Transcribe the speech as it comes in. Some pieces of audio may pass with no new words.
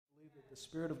The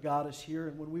Spirit of God is here,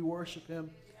 and when we worship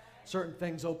Him, certain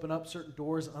things open up, certain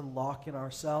doors unlock in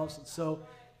ourselves. And so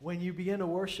when you begin to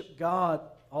worship God,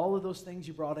 all of those things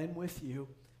you brought in with you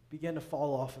begin to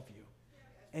fall off of you.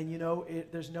 And you know,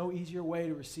 there's no easier way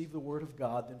to receive the Word of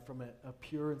God than from a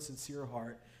pure and sincere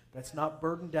heart that's not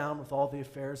burdened down with all the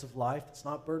affairs of life, that's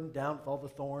not burdened down with all the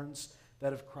thorns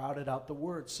that have crowded out the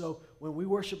Word. So when we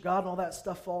worship God and all that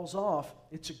stuff falls off,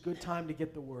 it's a good time to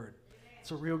get the Word. It's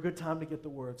a real good time to get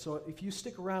the Word. So if you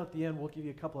stick around at the end, we'll give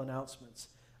you a couple announcements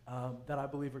that I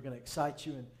believe are going to excite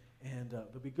you, and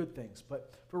they'll be good things.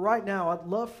 But for right now, I'd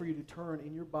love for you to turn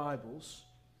in your Bibles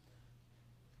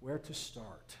where to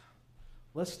start.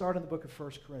 Let's start in the book of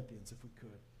 1 Corinthians, if we could.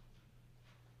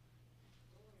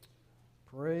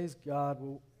 Praise God.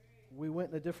 We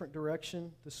went in a different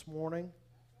direction this morning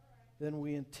than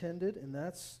we intended, and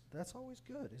that's always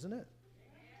good, isn't it?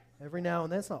 Every now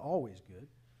and then, it's not always good.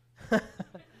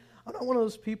 I'm not one of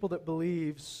those people that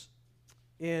believes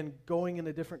in going in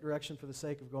a different direction for the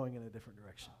sake of going in a different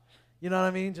direction. You know what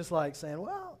I mean? Just like saying,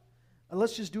 well,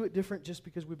 let's just do it different just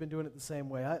because we've been doing it the same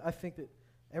way. I think that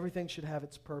everything should have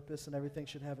its purpose and everything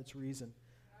should have its reason.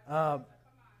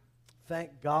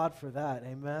 Thank God for that.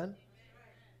 Amen?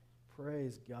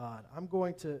 Praise God. I'm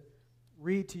going to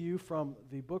read to you from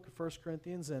the book of 1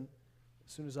 Corinthians, and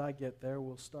as soon as I get there,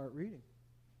 we'll start reading.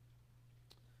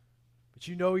 But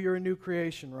you know you're a new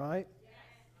creation, right?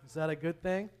 Yes. Is that a good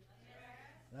thing? Yes.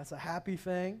 That's a happy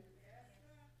thing. Yes.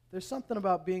 There's something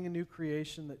about being a new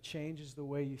creation that changes the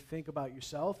way you think about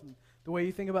yourself and the way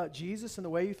you think about Jesus and the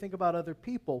way you think about other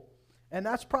people. And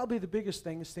that's probably the biggest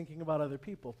thing, is thinking about other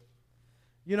people.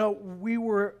 You know, we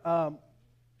were,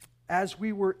 as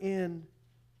we were in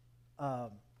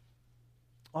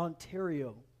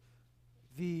Ontario,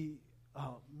 the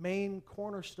main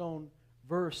cornerstone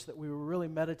verse that we were really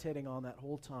meditating on that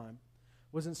whole time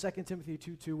was in 2 Timothy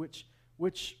 2:2,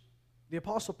 which the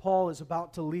Apostle Paul is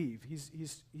about to leave.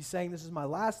 He's saying, this is my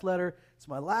last letter, it's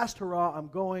my last hurrah, I'm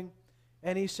going.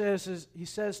 And he says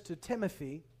to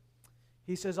Timothy,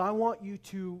 he says, I want you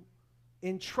to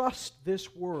entrust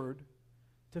this word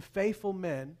to faithful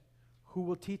men who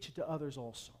will teach it to others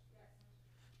also.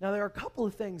 Now, there are a couple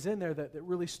of things in there that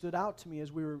really stood out to me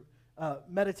as we were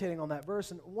meditating on that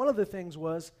verse. And one of the things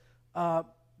was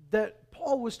that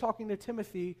Paul was talking to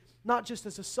Timothy not just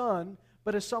as a son,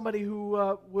 but as somebody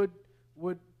who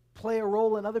would play a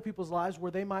role in other people's lives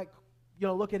where they might,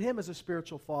 look at him as a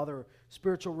spiritual father, or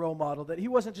spiritual role model, that he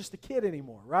wasn't just a kid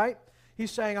anymore, right?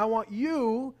 He's saying, I want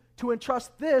you to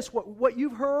entrust this, what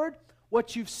you've heard,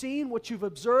 what you've seen, what you've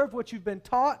observed, what you've been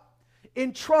taught,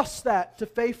 entrust that to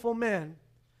faithful men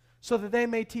so that they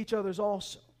may teach others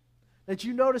also. That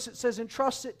you notice it says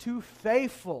entrust it to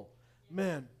faithful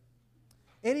men.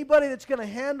 Anybody that's going to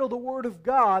handle the Word of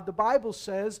God, the Bible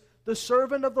says, the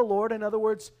servant of the Lord, in other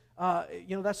words,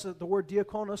 that's the word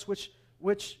diakonos, which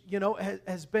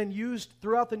has been used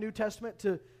throughout the New Testament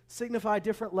to signify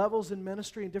different levels in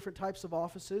ministry and different types of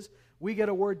offices. We get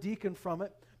a word deacon from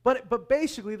it. But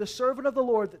basically, the servant of the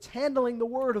Lord that's handling the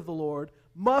Word of the Lord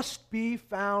must be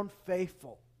found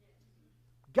faithful.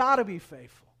 Got to be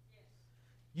faithful.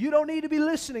 You don't need to be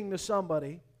listening to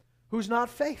somebody who's not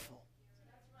faithful.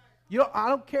 I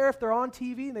don't care if they're on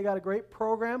TV and they got a great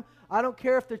program. I don't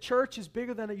care if the church is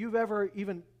bigger than you've ever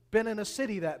even been in a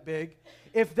city that big.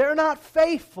 If they're not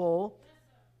faithful,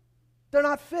 they're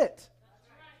not fit.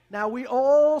 Now, we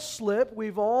all slip.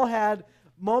 We've all had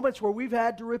moments where we've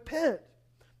had to repent.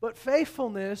 But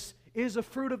faithfulness is a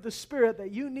fruit of the Spirit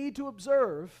that you need to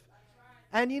observe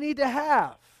and you need to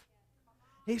have.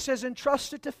 He says,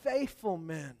 entrust it to faithful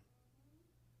men.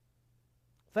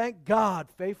 Thank God,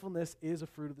 faithfulness is a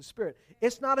fruit of the Spirit.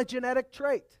 It's not a genetic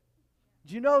trait.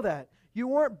 Do you know that? You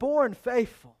weren't born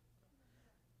faithful.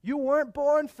 You weren't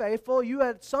born faithful. You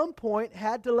at some point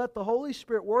had to let the Holy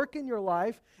Spirit work in your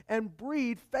life and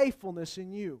breed faithfulness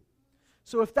in you.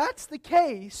 So if that's the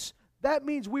case, that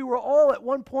means we were all at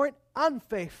one point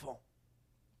unfaithful.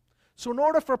 So in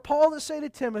order for Paul to say to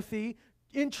Timothy,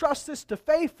 entrust this to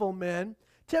faithful men,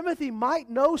 Timothy might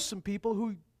know some people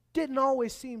who didn't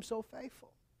always seem so faithful.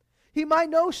 He might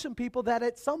know some people that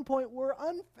at some point were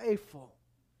unfaithful.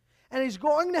 And he's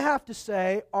going to have to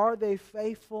say, are they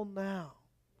faithful now?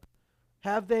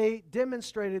 Have they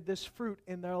demonstrated this fruit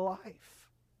in their life?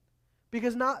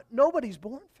 Because nobody's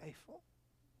born faithful.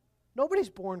 Nobody's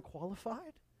born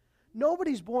qualified.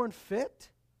 Nobody's born fit.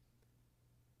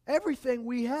 Everything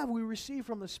we have, we receive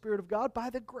from the Spirit of God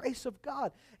by the grace of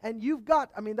God. And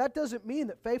that doesn't mean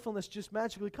that faithfulness just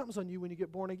magically comes on you when you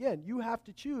get born again. You have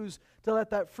to choose to let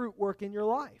that fruit work in your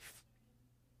life.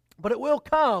 But it will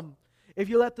come If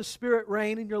you let the Spirit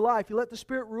reign in your life, you let the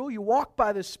Spirit rule, you walk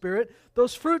by the Spirit,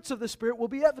 those fruits of the Spirit will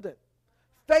be evident.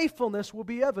 Faithfulness will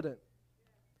be evident.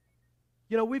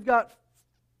 We've got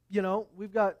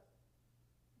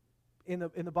in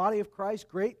the body of Christ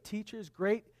great teachers,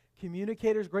 great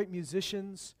communicators, great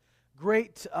musicians,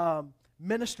 great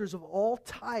ministers of all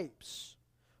types.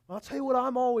 Well, I'll tell you what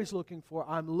I'm always looking for.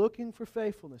 I'm looking for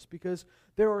faithfulness, because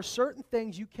there are certain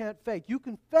things you can't fake. You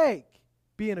can fake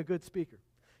being a good speaker.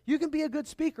 You can be a good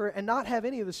speaker and not have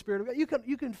any of the Spirit of God.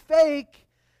 You can fake.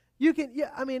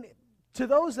 To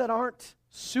those that aren't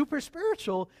super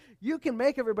spiritual, you can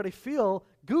make everybody feel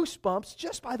goosebumps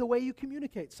just by the way you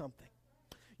communicate something.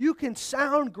 You can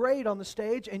sound great on the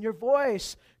stage, and your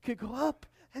voice can go up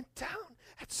and down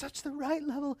at such the right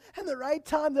level and the right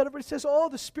time that everybody says, oh,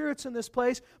 the Spirit's in this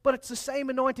place, but it's the same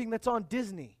anointing that's on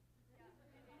Disney.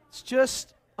 It's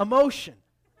just emotion,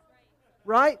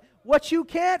 right? What you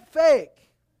can't fake.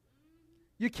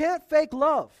 You can't fake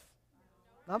love.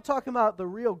 I'm talking about the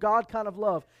real God kind of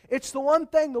love. It's the one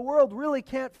thing the world really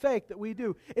can't fake that we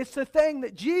do. It's the thing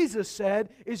that Jesus said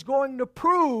is going to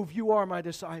prove you are my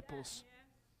disciples.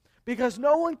 Because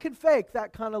no one can fake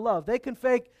that kind of love. They can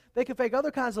fake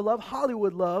other kinds of love,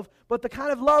 Hollywood love, but the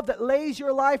kind of love that lays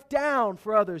your life down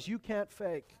for others, you can't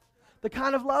fake. The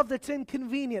kind of love that's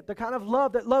inconvenient, the kind of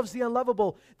love that loves the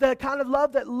unlovable, the kind of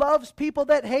love that loves people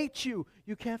that hate you,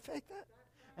 you can't fake that.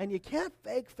 And you can't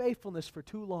fake faithfulness for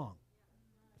too long.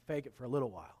 Fake it for a little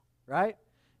while, right?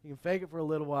 You can fake it for a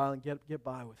little while and get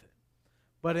by with it.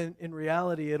 But in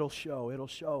reality, it'll show.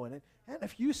 And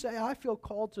if you say, I feel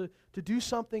called to do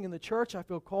something in the church, I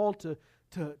feel called to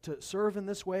serve in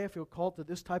this way, I feel called to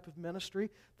this type of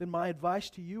ministry, then my advice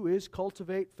to you is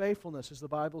cultivate faithfulness, as the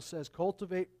Bible says.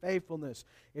 Cultivate faithfulness.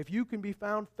 If you can be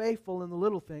found faithful in the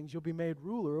little things, you'll be made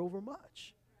ruler over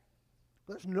much.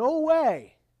 There's no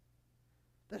way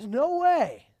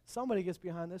somebody gets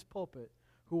behind this pulpit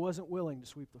who wasn't willing to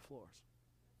sweep the floors.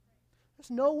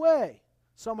 There's no way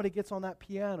somebody gets on that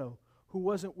piano who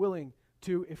wasn't willing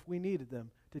to, if we needed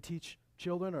them, to teach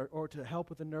children or to help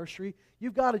with the nursery.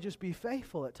 You've got to just be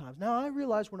faithful at times. Now, I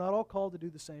realize we're not all called to do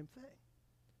the same thing.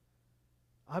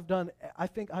 I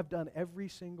think I've done every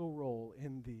single role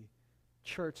in the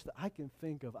church that I can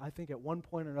think of. I think at one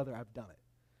point or another I've done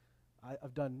it.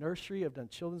 I've done nursery, I've done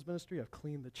children's ministry, I've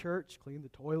cleaned the church, cleaned the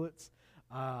toilets,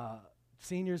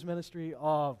 seniors ministry,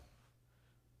 all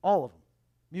of them.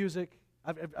 Music.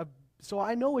 So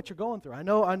I know what you're going through. I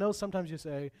know sometimes you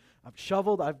say, I've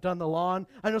shoveled, I've done the lawn.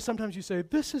 I know sometimes you say,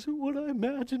 this isn't what I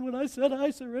imagined when I said I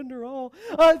surrender all.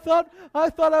 I thought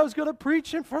I was going to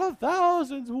preach in front of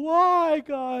thousands. Why,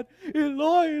 God?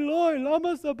 Eloi, Eloi,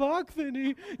 lama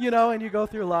sabachthani. And you go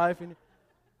through life.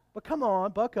 But come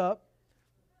on, buck up.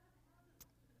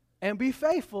 And be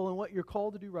faithful in what you're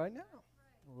called to do right now.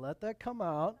 Let that come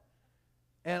out.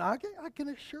 And I can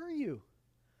assure you,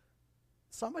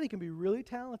 somebody can be really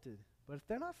talented, but if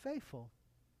they're not faithful,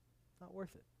 it's not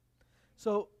worth it.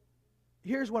 So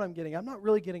here's what I'm getting. I'm not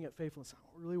really getting at faithfulness. That's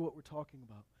not really what we're talking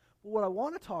about. But what I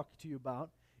want to talk to you about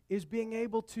is being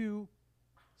able to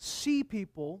see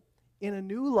people in a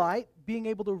new light, being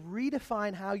able to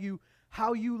redefine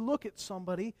how you look at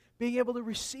somebody, being able to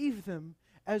receive them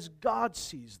as God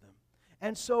sees them.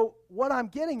 And so what I'm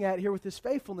getting at here with this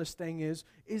faithfulness thing is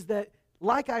that,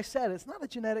 like I said, it's not a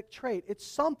genetic trait. It's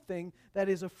something that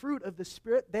is a fruit of the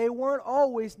Spirit. They weren't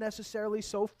always necessarily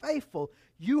so faithful.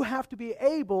 You have to be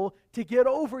able to get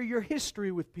over your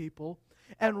history with people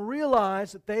and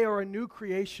realize that they are a new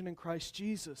creation in Christ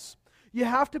Jesus. You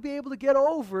have to be able to get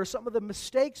over some of the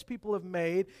mistakes people have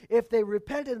made. If they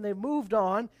repented and they moved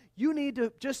on, you need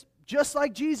to just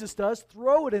like Jesus does,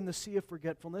 throw it in the sea of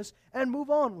forgetfulness and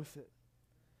move on with it.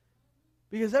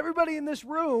 Because everybody in this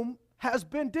room has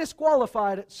been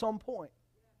disqualified at some point.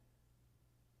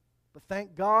 But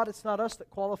thank God it's not us that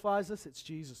qualifies us, it's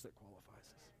Jesus that qualifies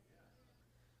us.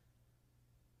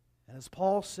 And as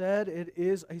Paul said,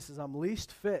 he says, I'm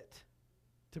least fit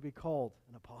to be called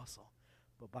an apostle.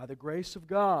 But by the grace of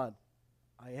God,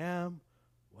 I am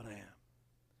what I am.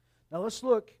 Now let's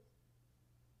look.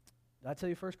 Did I tell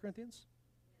you 1 Corinthians?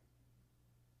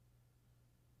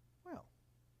 Well,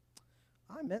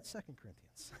 I meant 2 Corinthians.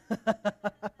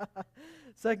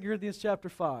 2 Corinthians chapter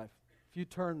 5. If you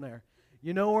turn there.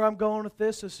 You know where I'm going with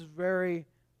this. This is very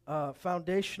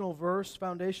foundational verse,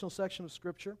 foundational section of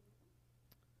Scripture.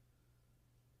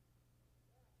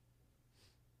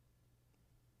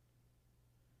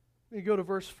 You go to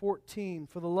verse 14.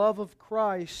 For the love of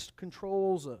Christ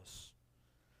controls us.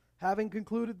 Having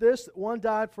concluded this, that one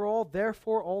died for all,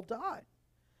 therefore all died.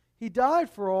 He died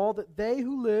for all, that they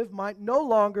who live might no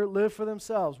longer live for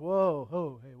themselves.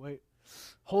 Whoa, hey, wait.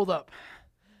 hold up.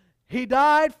 He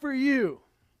died for you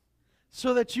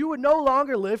so that you would no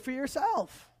longer live for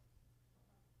yourself.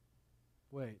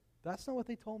 Wait, that's not what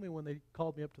they told me when they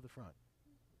called me up to the front.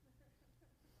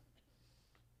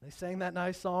 They sang that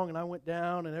nice song, and I went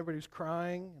down, and everybody was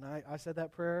crying, and I said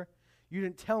that prayer. You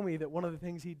didn't tell me that one of the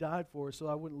things he died for is so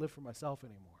I wouldn't live for myself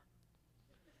anymore.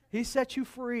 He set you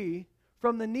free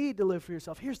from the need to live for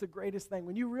yourself. Here's the greatest thing.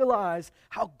 When you realize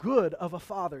how good of a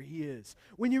father he is,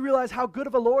 when you realize how good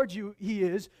of a Lord he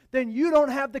is, then you don't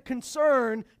have the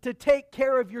concern to take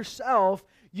care of yourself.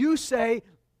 You say,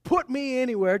 put me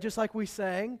anywhere, just like we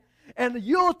sang, and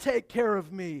you'll take care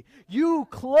of me. You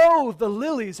clothe the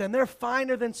lilies, and they're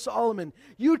finer than Solomon.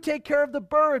 You take care of the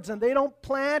birds, and they don't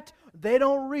plant, they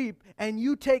don't reap, and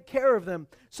you take care of them.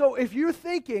 So if you're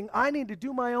thinking, I need to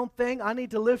do my own thing, I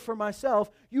need to live for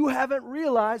myself, you haven't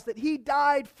realized that he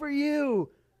died for you.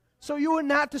 So you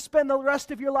wouldn't have to spend the rest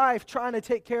of your life trying to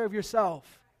take care of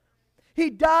yourself. He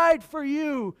died for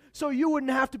you, so you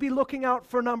wouldn't have to be looking out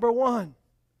for number one.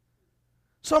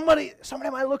 Somebody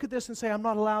might look at this and say, I'm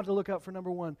not allowed to look out for number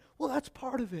one. Well, that's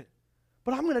part of it.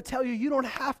 But I'm going to tell you, you don't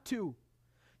have to.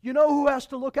 You know who has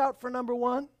to look out for number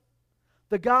one?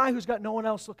 The guy who's got no one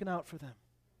else looking out for them.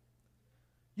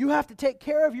 You have to take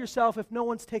care of yourself if no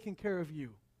one's taking care of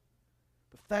you.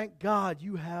 But thank God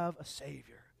you have a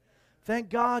Savior.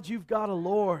 Thank God you've got a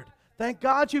Lord. Thank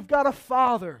God you've got a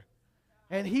Father.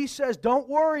 And he says, don't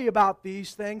worry about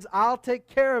these things. I'll take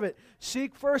care of it.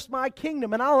 Seek first my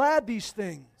kingdom, and I'll add these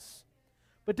things.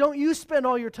 But don't you spend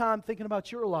all your time thinking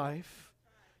about your life.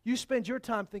 You spend your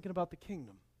time thinking about the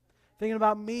kingdom, thinking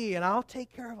about me, and I'll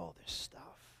take care of all this stuff.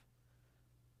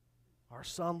 Our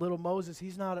son, little Moses,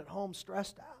 he's not at home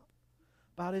stressed out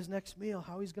about his next meal,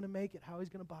 how he's going to make it, how he's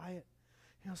going to buy it.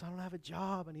 He goes, I don't have a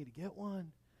job. I need to get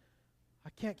one. I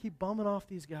can't keep bumming off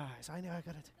these guys. I know I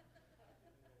got to...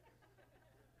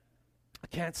 I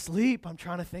can't sleep. I'm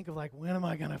trying to think of when am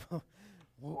I going to,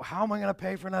 how am I going to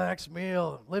pay for the next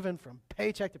meal? I'm living from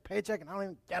paycheck to paycheck, and I don't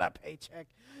even get a paycheck.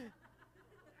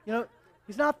 You know,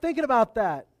 he's not thinking about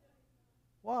that.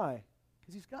 Why?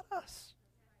 Because he's got us.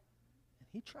 And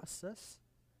he trusts us.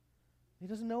 He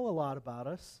doesn't know a lot about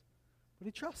us, but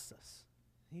he trusts us.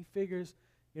 He figures,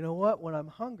 you know what? When I'm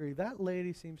hungry, that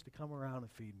lady seems to come around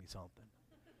and feed me something.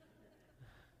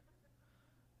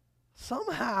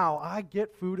 Somehow I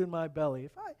get food in my belly.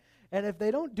 If they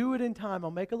don't do it in time,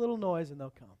 I'll make a little noise and they'll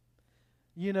come.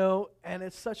 You know, and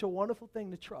it's such a wonderful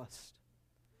thing to trust.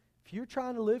 If you're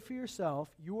trying to live for yourself,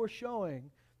 you are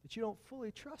showing that you don't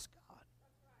fully trust God.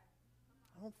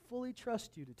 I don't fully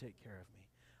trust you to take care of me.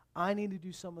 I need to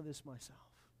do some of this myself.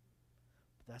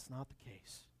 But that's not the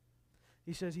case.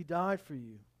 He says he died for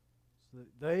you, so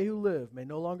that they who live may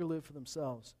no longer live for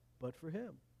themselves, but for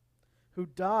him, who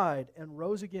died and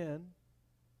rose again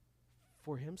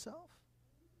for himself?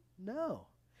 No.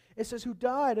 It says who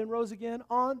died and rose again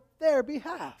on their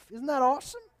behalf. Isn't that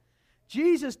awesome?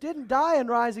 Jesus didn't die and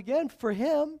rise again for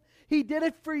him. He did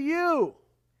it for you.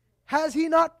 Has he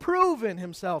not proven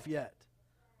himself yet?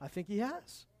 I think he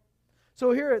has.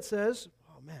 So here it says,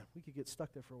 oh man, we could get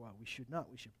stuck there for a while. We should not.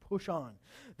 We should push on.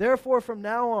 Therefore, from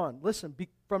now on, listen,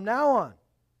 from now on,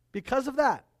 because of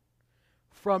that,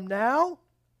 from now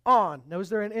on. Now, is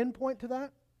there an end point to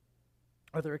that?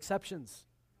 Are there exceptions?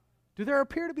 Do there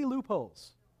appear to be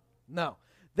loopholes? No.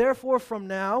 Therefore, from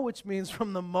now, which means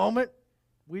from the moment,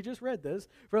 we just read this,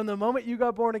 from the moment you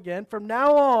got born again, from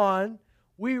now on,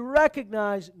 we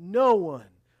recognize no one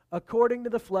according to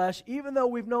the flesh, even though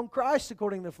we've known Christ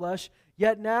according to the flesh,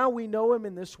 yet now we know him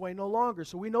in this way no longer.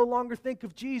 So we no longer think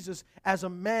of Jesus as a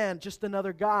man, just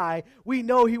another guy. We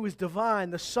know he was divine,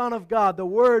 the Son of God, the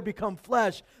Word become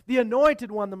flesh, the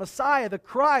Anointed One, the Messiah, the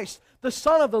Christ, the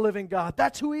Son of the living God.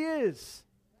 That's who he is.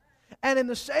 And in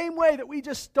the same way that we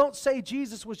just don't say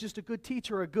Jesus was just a good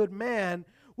teacher or a good man,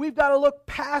 we've got to look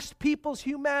past people's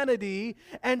humanity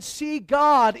and see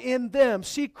God in them,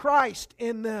 see Christ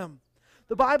in them.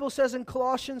 The Bible says in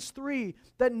Colossians 3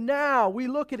 that now we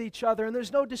look at each other and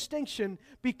there's no distinction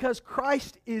because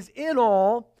Christ is in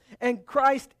all and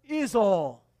Christ is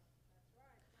all.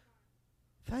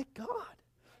 Thank God.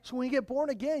 So when you get born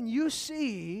again, you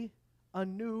see a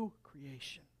new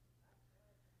creation.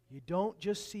 You don't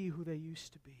just see who they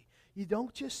used to be. You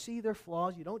don't just see their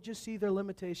flaws. You don't just see their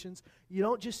limitations. You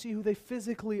don't just see who they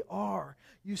physically are.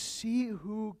 You see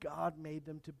who God made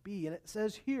them to be. And it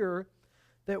says here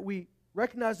that we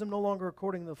recognize them no longer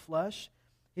according to the flesh.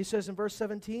 He says in verse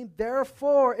 17,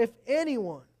 therefore, if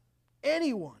anyone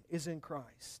is in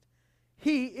Christ,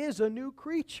 he is a new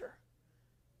creature.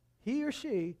 He or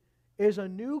she is a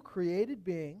new created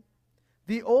being.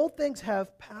 The old things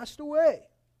have passed away.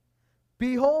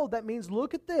 Behold, that means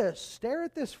look at this, stare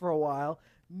at this for a while.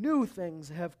 New things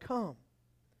have come.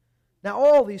 Now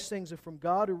all these things are from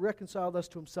God, who reconciled us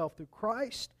to himself through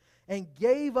Christ and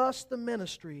gave us the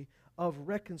ministry of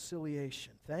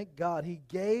reconciliation. Thank God he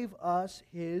gave us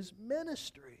his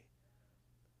ministry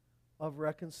of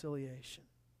reconciliation.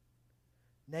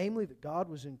 Namely, that God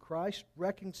was in Christ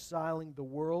reconciling the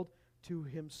world to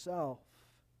himself.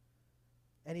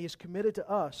 And he is committed to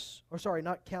us,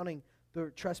 not counting the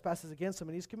trespasses against him,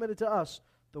 and he's committed to us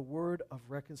the word of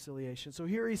reconciliation. So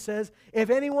here he says, if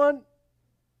anyone,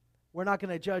 we're not going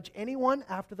to judge anyone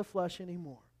after the flesh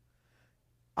anymore.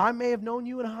 I may have known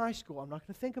you in high school. I'm not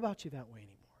going to think about you that way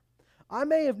anymore. I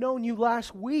may have known you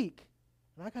last week,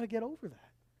 and I got to get over that.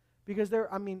 Because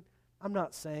I'm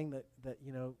not saying that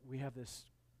we have this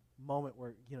moment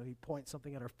where, he points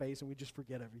something at our face and we just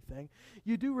forget everything.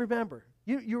 You do remember.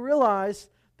 You realize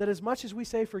that as much as we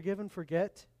say forgive and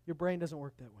forget, your brain doesn't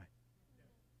work that way.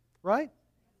 Right?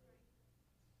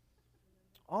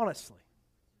 Honestly.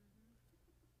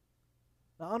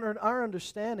 Now, our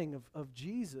understanding of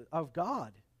Jesus, of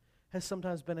God, has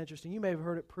sometimes been interesting. You may have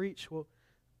heard it preached.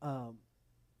 God,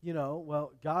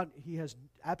 he has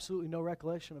absolutely no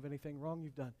recollection of anything wrong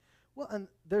you've done. Well, and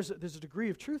there's a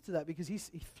degree of truth to that, because he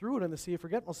threw it in the sea of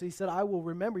forgetfulness. He said, I will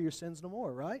remember your sins no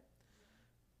more, right?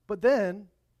 But then,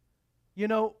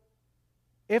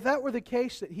 if that were the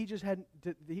case, that he just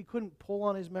that he couldn't pull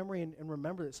on his memory and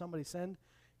remember that somebody sinned,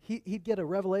 he'd get a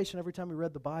revelation every time he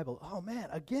read the Bible. Oh man,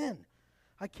 again,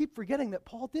 I keep forgetting that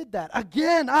Paul did that.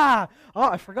 Again, I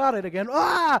forgot it again.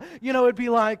 It'd be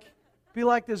like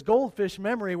this goldfish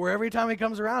memory where every time he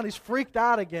comes around, he's freaked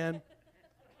out again.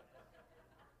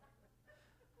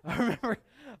 I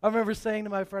remember saying to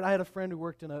my friend, I had a friend who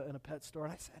worked in a pet store,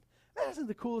 and I said, man, isn't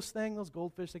the coolest thing, those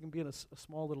goldfish, they can be in a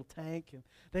small little tank, and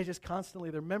they just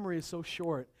constantly, their memory is so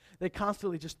short, they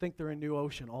constantly just think they're in new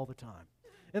ocean all the time.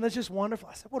 And that's just wonderful.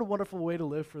 I said, what a wonderful way to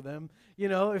live for them.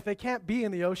 If they can't be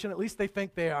in the ocean, at least they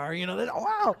think they are.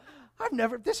 Wow,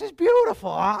 this is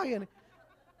beautiful.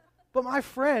 But my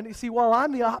friend, you see, while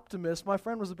I'm the optimist, my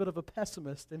friend was a bit of a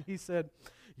pessimist, and he said,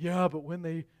 but when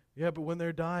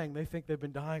they're dying, they think they've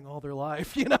been dying all their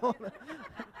life, It's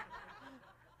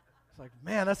like,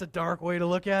 man, that's a dark way to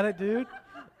look at it, dude.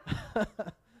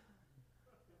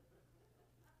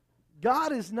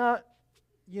 God is not,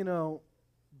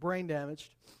 brain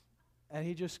damaged, and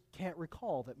he just can't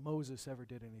recall that Moses ever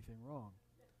did anything wrong.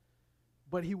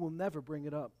 But he will never bring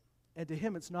it up. And to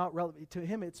him, it's not relevant. To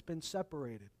him, it's been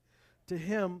separated. To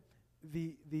him,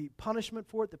 the punishment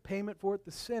for it, the payment for it,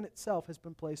 the sin itself has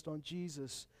been placed on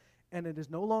Jesus, and it is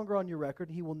no longer on your record.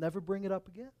 He will never bring it up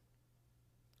again.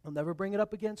 He'll never bring it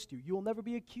up against you. You will never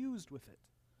be accused with it.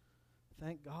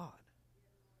 Thank God.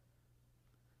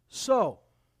 So,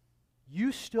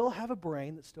 you still have a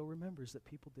brain that still remembers that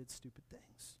people did stupid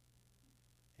things.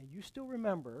 And you still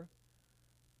remember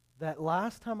that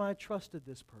last time I trusted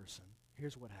this person,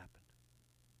 here's what happened.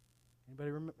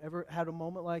 Anybody ever had a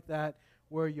moment like that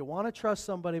where you want to trust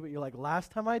somebody, but you're like,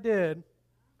 last time I did,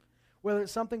 whether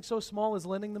it's something so small as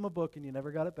lending them a book and you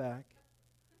never got it back,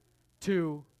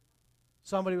 to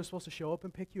somebody was supposed to show up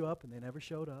and pick you up and they never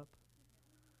showed up,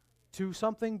 to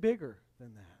something bigger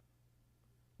than that.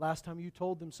 Last time you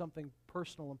told them something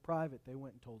personal and private, they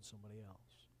went and told somebody else.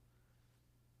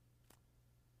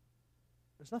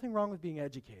 There's nothing wrong with being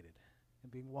educated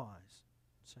and being wise.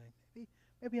 Saying,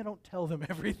 maybe I don't tell them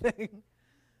everything.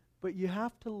 But you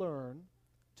have to learn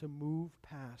to move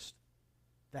past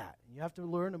that. You have to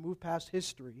learn to move past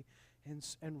history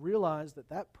and realize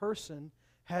that person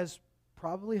has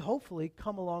probably, hopefully,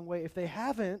 come a long way. If they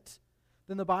haven't,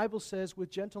 then the Bible says,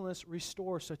 with gentleness,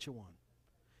 restore such a one.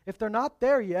 If they're not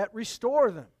there yet, restore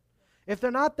them. If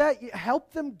they're not that,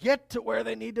 help them get to where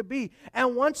they need to be.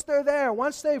 And once they're there,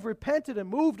 once they've repented and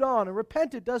moved on, and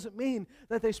repented doesn't mean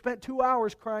that they spent 2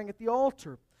 hours crying at the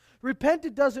altar.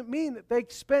 Repented doesn't mean that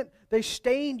they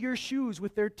stained your shoes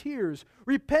with their tears.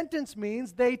 Repentance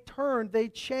means they turned, they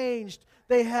changed,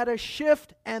 they had a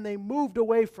shift, and they moved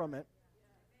away from it.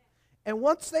 And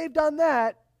once they've done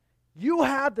that, you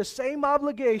have the same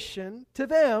obligation to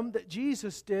them that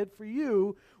Jesus did for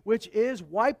you, which is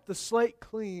wipe the slate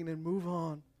clean and move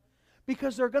on.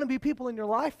 Because there are going to be people in your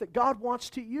life that God wants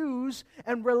to use,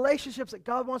 and relationships that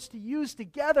God wants to use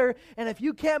together, and if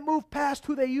you can't move past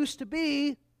who they used to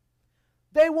be,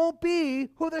 they won't be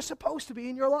who they're supposed to be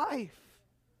in your life.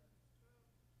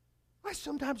 I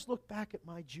sometimes look back at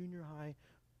my junior high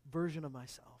version of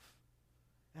myself,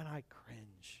 and I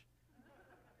cringe.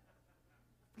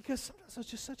 Because sometimes I was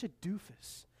just such a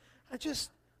doofus. I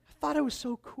thought I was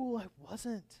so cool. I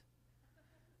wasn't.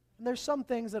 And there's some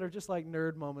things that are just like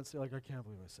nerd moments. They're like, I can't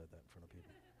believe I said that in front of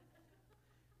people.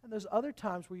 And there's other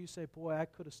times where you say, boy, I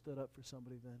could have stood up for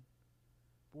somebody then.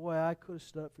 Boy, I could have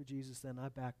stood up for Jesus then. I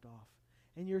backed off.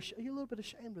 And you're a little bit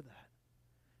ashamed of that.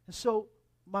 And so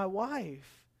my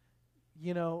wife,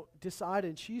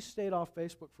 decided, she stayed off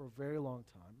Facebook for a very long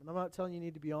time. And I'm not telling you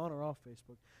need to be on or off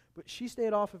Facebook, but she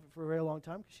stayed off of it for a very long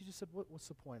time because she just said, what's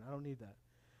the point? I don't need that.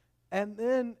 And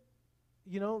then,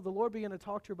 the Lord began to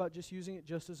talk to her about just using it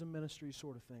just as a ministry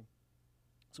sort of thing.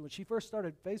 So when she first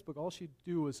started Facebook, all she'd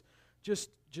do was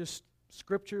just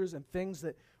scriptures and things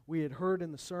that we had heard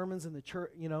in the sermons in the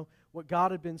church, what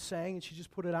God had been saying, and she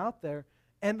just put it out there.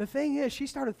 And the thing is, she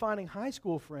started finding high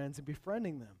school friends and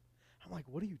befriending them. I'm like,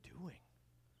 what are you doing?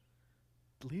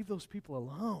 Leave those people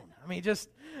alone. I mean, just,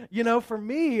 for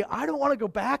me, I don't want to go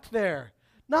back there.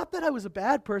 Not that I was a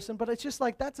bad person, but it's just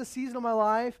like that's a season of my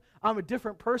life. I'm a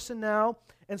different person now.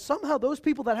 And somehow those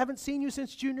people that haven't seen you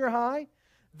since junior high,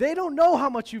 they don't know how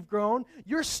much you've grown.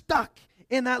 You're stuck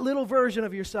in that little version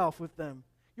of yourself with them.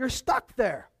 You're stuck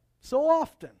there so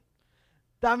often.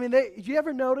 I mean, do you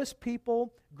ever notice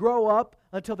people grow up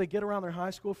until they get around their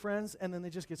high school friends and then they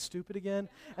just get stupid again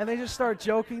and they just start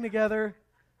joking together?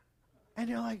 And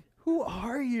you're like, who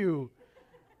are you?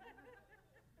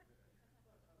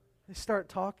 They start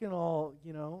talking all,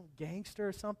 gangster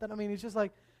or something. I mean, it's just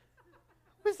like,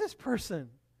 who is this person?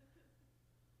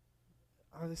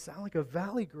 Or they sound like a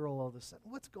valley girl all of a sudden.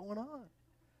 What's going on?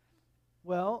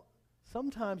 Well,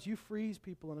 sometimes you freeze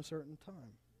people in a certain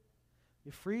time.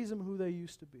 You freeze them who they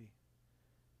used to be.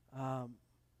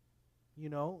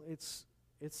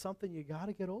 It's something you got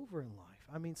to get over in life.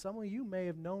 I mean, some of you may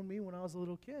have known me when I was a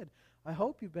little kid. I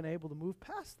hope you've been able to move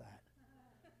past that.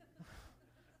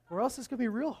 Or else it's going to be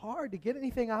real hard to get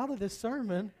anything out of this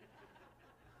sermon.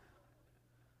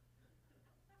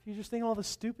 If you just think of all the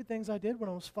stupid things I did when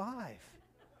I was 5.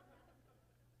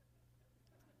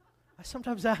 I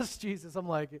sometimes ask Jesus, I'm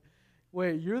like,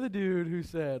 wait, you're the dude who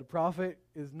said a prophet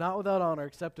is not without honor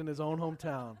except in his own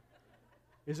hometown.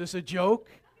 Is this a joke?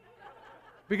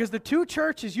 Because the 2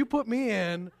 churches you put me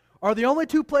in are the only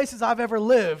 2 places I've ever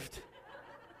lived.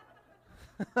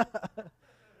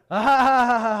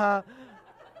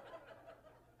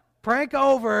 Prank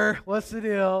over. What's the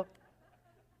deal?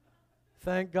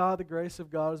 Thank God the grace of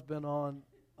God has been on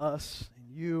us and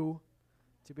you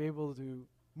to be able to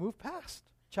move past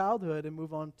childhood and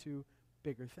move on to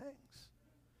bigger things.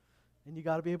 And you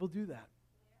got to be able to do that.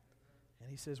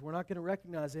 And he says, we're not going to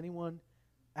recognize anyone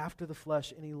after the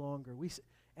flesh any longer.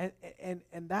 And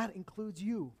that includes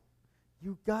you.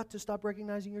 You've got to stop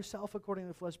recognizing yourself according to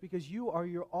the flesh because you are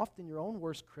often your own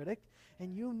worst critic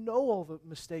and you know all the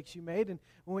mistakes you made. And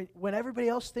when everybody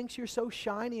else thinks you're so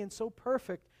shiny and so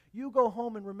perfect, you go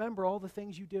home and remember all the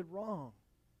things you did wrong.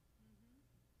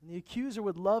 And the accuser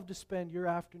would love to spend your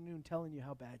afternoon telling you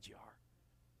how bad you are.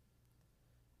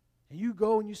 And you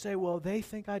go and you say, well, they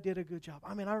think I did a good job.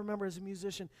 I mean, I remember as a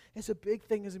musician, it's a big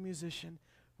thing as a musician.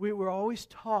 We were always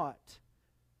taught,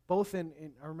 both I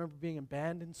remember being in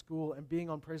band in school and being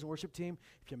on praise and worship team,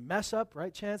 if you mess up,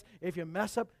 right, Chance? If you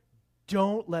mess up,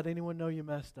 don't let anyone know you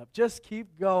messed up. Just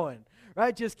keep going,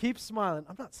 right? Just keep smiling.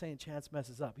 I'm not saying Chance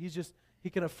messes up. He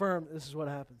can affirm this is what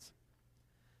happens.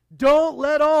 Don't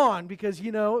let on because,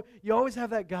 you always have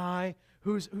that guy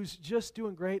who's just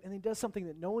doing great and he does something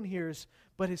that no one hears,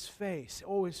 but his face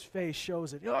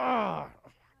shows it. Ah!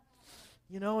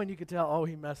 And you could tell,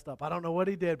 he messed up. I don't know what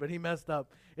he did, but he messed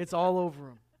up. It's all over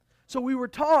him. So we were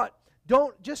taught,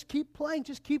 don't just keep playing,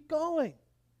 just keep going.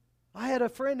 I had a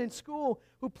friend in school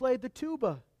who played the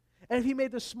tuba, and if he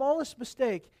made the smallest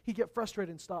mistake, he'd get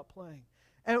frustrated and stop playing.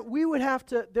 And we would have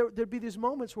to, there'd be these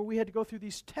moments where we had to go through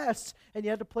these tests, and you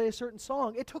had to play a certain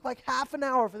song. It took like half an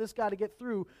hour for this guy to get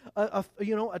through a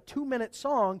 2-minute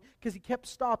song because he kept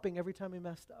stopping every time he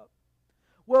messed up.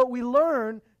 Well, we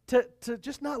learn to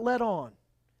just not let on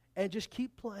and just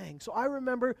keep playing. So I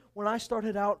remember when I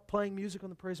started out playing music on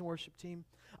the praise and worship team,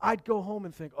 I'd go home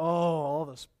and think, all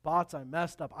the spots I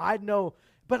messed up. I'd know,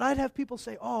 but I'd have people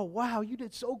say, wow, you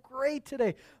did so great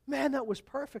today. Man, that was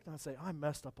perfect. And I'd say, I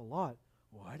messed up a lot.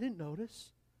 Well, I didn't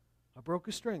notice. I broke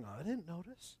a string. I didn't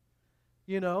notice.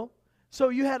 So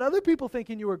you had other people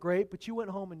thinking you were great, but you went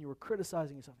home and you were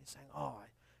criticizing yourself and saying, I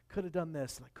could have done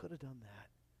this and I could have done that.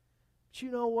 But you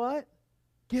know what?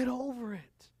 Get over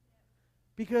it.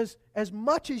 Because as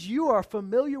much as you are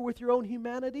familiar with your own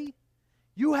humanity,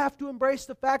 you have to embrace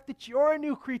the fact that you're a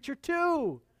new creature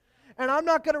too. And I'm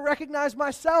not going to recognize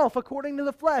myself according to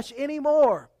the flesh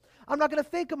anymore. I'm not going to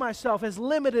think of myself as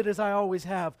limited as I always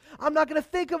have. I'm not going to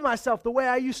think of myself the way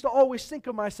I used to always think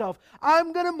of myself.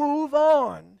 I'm going to move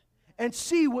on and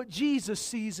see what Jesus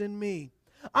sees in me.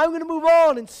 I'm going to move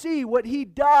on and see what He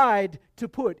died to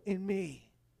put in me.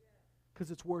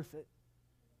 Because it's worth it.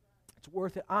 It's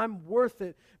worth it. I'm worth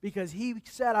it because He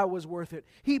said I was worth it.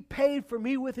 He paid for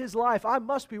me with His life. I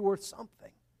must be worth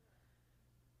something.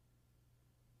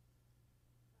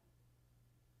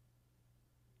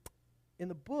 In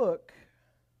the book,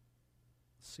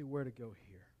 let's see where to go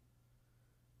here.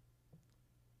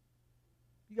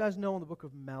 You guys know in the book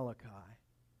of Malachi,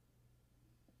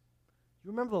 you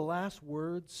remember the last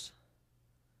words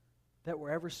that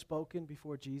were ever spoken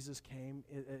before Jesus came,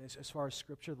 as far as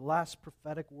Scripture? The last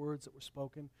prophetic words that were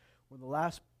spoken were the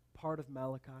last part of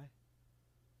Malachi.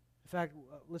 In fact,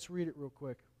 let's read it real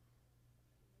quick.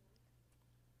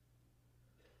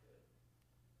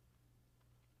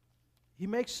 He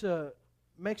makes a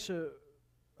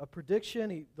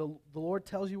prediction. The Lord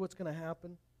tells you what's going to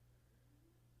happen.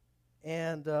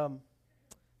 And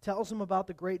tells him about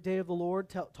the great day of the Lord,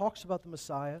 talks about the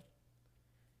Messiah.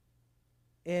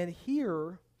 And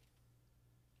here,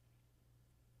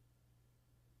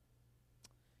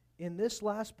 in this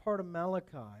last part of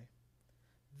Malachi,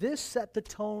 this set the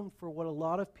tone for what a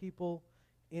lot of people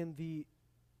in the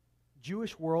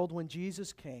Jewish world, when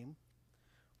Jesus came,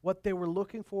 what they were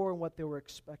looking for and what they were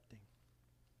expecting.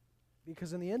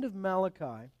 Because in the end of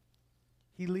Malachi,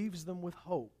 he leaves them with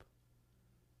hope.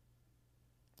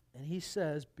 And he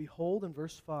says, behold, in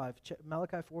verse 5,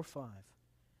 Malachi 4:5,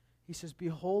 he says,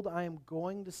 behold, I am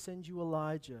going to send you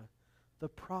Elijah, the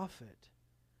prophet,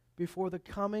 before the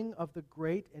coming of the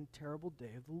great and terrible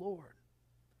day of the Lord.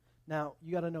 Now,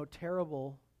 you got to know,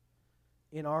 terrible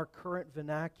in our current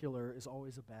vernacular is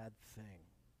always a bad thing.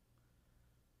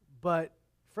 But,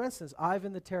 for instance,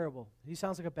 Ivan the Terrible, he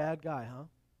sounds like a bad guy, huh?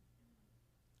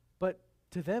 But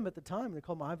to them at the time, they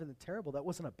called him Ivan the Terrible. That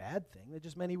wasn't a bad thing. That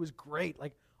just meant he was great,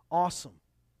 like awesome.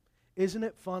 Isn't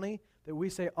it funny that we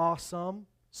say awesome?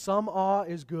 Some awe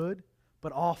is good,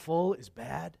 but awful is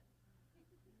bad.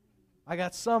 I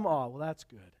got some awe. Well, that's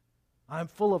good. I'm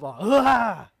full of awe.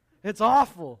 Ah, it's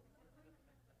awful.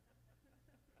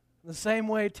 The same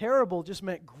way terrible just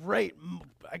meant great,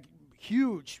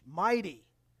 huge, mighty.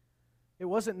 It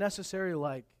wasn't necessarily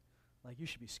like you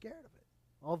should be scared of it.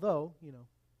 Although,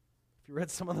 if you read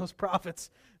some of those prophets,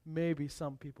 maybe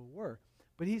some people were.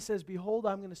 But he says, behold,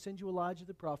 I'm going to send you Elijah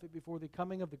the prophet before the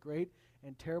coming of the great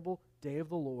and terrible day of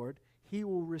the Lord. He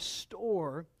will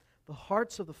restore the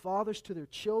hearts of the fathers to their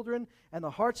children and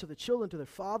the hearts of the children to their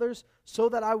fathers, so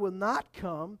that I will not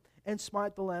come and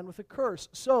smite the land with a curse.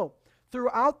 So,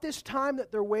 throughout this time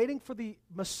that they're waiting for the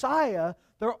Messiah,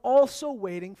 they're also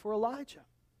waiting for Elijah.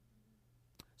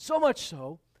 So much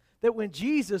so that when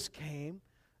Jesus came,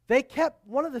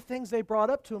 one of the things they brought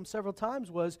up to him several times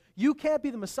was, you can't be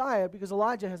the Messiah because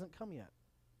Elijah hasn't come yet.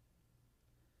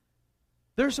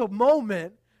 There's a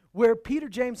moment where Peter,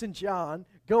 James, and John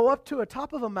go up to a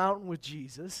top of a mountain with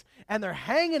Jesus, and they're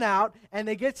hanging out, and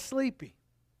they get sleepy.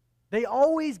 They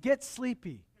always get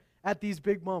sleepy at these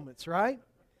big moments, right?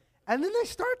 And then they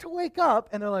start to wake up,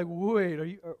 and they're like,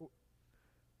 wait,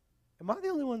 am I the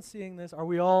only one seeing this? Are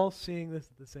we all seeing this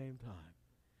at the same time?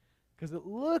 Because it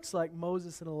looks like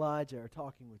Moses and Elijah are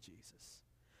talking with Jesus.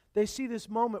 They see this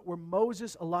moment where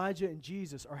Moses, Elijah, and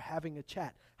Jesus are having a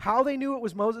chat. How they knew it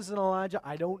was Moses and Elijah,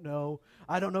 I don't know.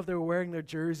 I don't know if they were wearing their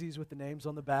jerseys with the names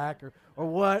on the back or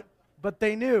what, but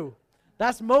they knew.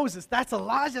 That's Moses. That's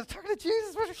Elijah talking to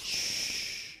Jesus.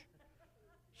 Shh.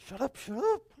 Shut up.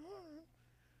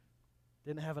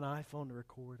 Didn't have an iPhone to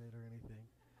record it or anything.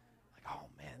 Like, oh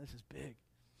man, this is big.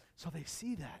 So they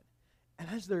see that. And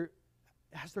as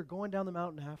they're going down the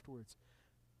mountain afterwards,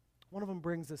 one of them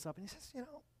brings this up, and he says,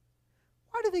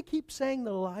 why do they keep saying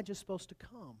that Elijah's supposed to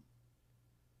come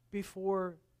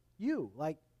before you?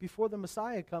 Like, before the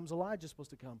Messiah comes, Elijah's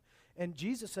supposed to come. And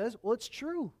Jesus says, well, it's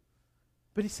true.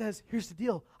 But he says, here's the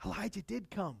deal. Elijah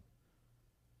did come.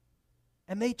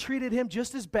 And they treated him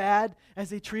just as bad as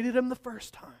they treated him the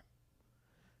first time.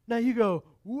 Now you go,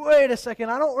 wait a second,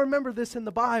 I don't remember this in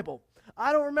the Bible.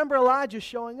 I don't remember Elijah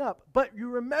showing up. But you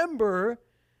remember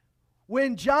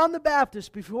when John the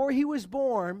Baptist, before he was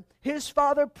born, his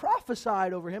father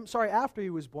prophesied over him. After he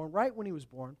was born, right when he was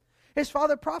born. His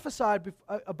father prophesied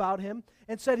about him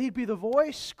and said he'd be the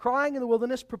voice crying in the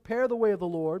wilderness, prepare the way of the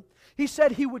Lord. He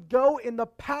said he would go in the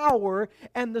power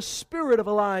and the spirit of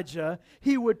Elijah.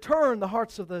 He would turn the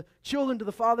hearts of the children to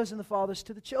the fathers and the fathers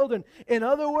to the children. In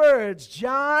other words,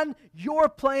 John, you're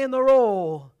playing the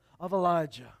role of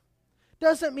Elijah.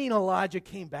 Doesn't mean Elijah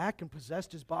came back and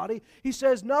possessed his body. He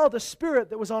says, no, the spirit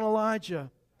that was on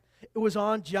Elijah, it was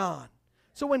on John.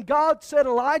 So when God said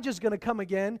Elijah's going to come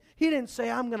again, He didn't say,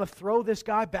 I'm going to throw this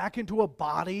guy back into a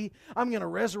body. I'm going to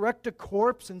resurrect a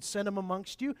corpse and send him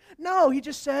amongst you. No, He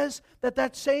just says that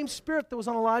that same Spirit that was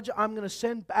on Elijah, I'm going to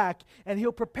send back, and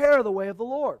He'll prepare the way of the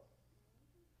Lord.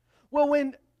 Well,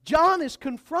 when John is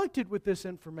confronted with this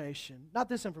information, not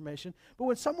this information, but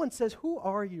when someone says, who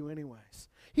are you anyways?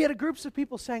 He had a group of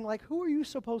people saying, like, who are you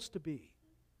supposed to be?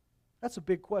 That's a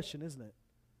big question, isn't it?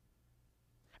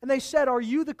 And they said, are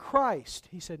you the Christ?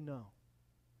 He said, no.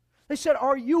 They said,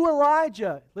 are you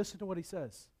Elijah? Listen to what he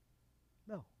says.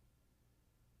 No.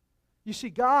 You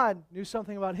see, God knew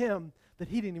something about him that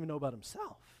he didn't even know about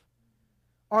himself.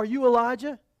 Are you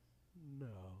Elijah? No.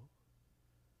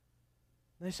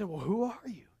 And they said, well, who are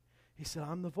you? He said,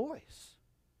 I'm the voice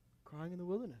crying in the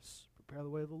wilderness. Prepare the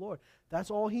way of the Lord.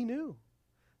 That's all he knew.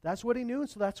 That's what he knew, and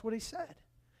so that's what he said.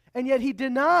 And yet he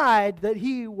denied that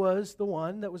he was the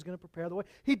one that was going to prepare the way.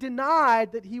 He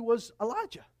denied that he was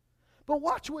Elijah. But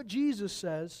watch what Jesus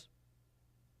says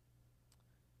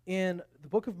in the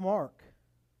book of Mark.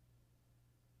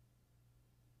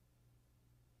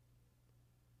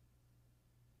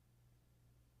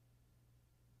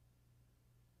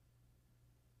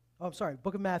 Oh, I'm sorry,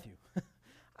 book of Matthew.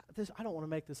 I don't want to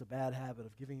make this a bad habit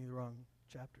of giving you the wrong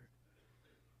chapter.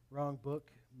 Wrong book.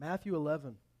 Matthew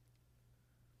 11.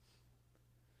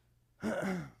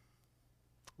 Let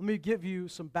me give you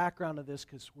some background of this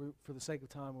because for the sake of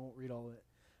time, we won't read all of it.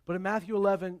 But in Matthew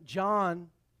 11, John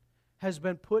has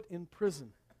been put in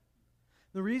prison.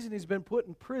 The reason he's been put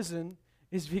in prison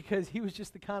is because he was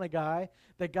just the kind of guy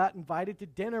that got invited to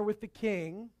dinner with the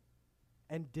king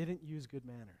and didn't use good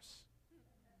manners.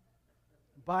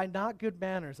 By not good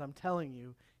manners, I'm telling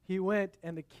you, he went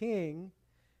and the king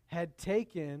had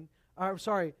taken,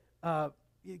 the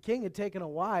king had taken a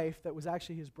wife that was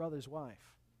actually his brother's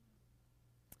wife.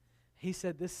 He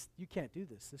said, you can't do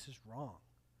this. This is wrong.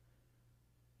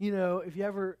 You know, if you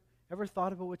ever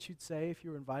thought about what you'd say if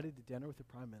you were invited to dinner with the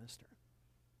prime minister?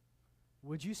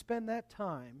 Would you spend that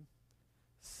time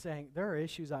saying, there are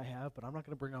issues I have, but I'm not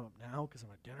going to bring them up now because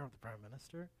I'm at dinner with the prime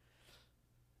minister?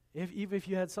 Even if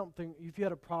you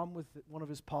had a problem with one of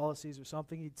his policies or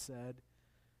something he'd said,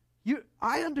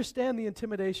 I understand the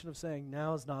intimidation of saying,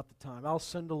 now is not the time. I'll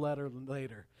send a letter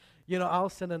later. You know, I'll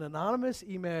send an anonymous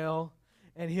email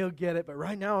and he'll get it. But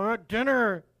right now, I'm at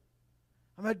dinner.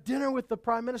 I'm at dinner with the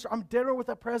prime minister. I'm at dinner with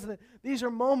the president. These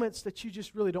are moments that you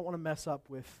just really don't want to mess up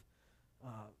with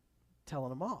telling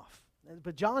them off.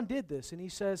 But John did this, and he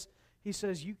says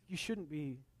you shouldn't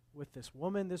be with this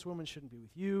woman. This woman shouldn't be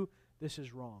with you. This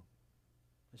is wrong.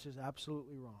 This is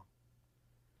absolutely wrong.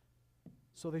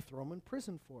 So they throw him in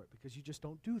prison for it because you just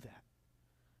don't do that.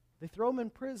 They throw him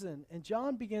in prison, and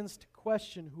John begins to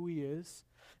question who he is.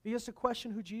 He begins to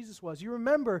question who Jesus was. You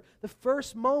remember the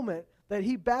first moment that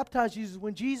he baptized Jesus,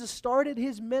 when Jesus started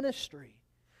his ministry.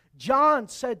 John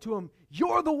said to him,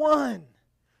 you're the one.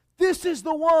 This is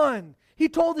the one. He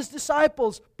told his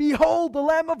disciples, behold the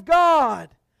Lamb of God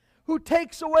who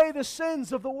takes away the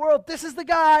sins of the world. This is the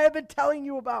guy I've been telling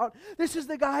you about. This is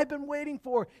the guy I've been waiting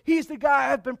for. He's the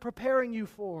guy I've been preparing you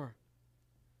for.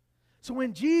 So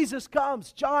when Jesus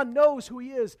comes, John knows who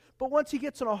he is. But once he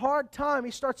gets in a hard time,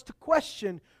 he starts to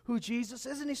question who Jesus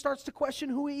is, and he starts to question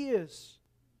who he is.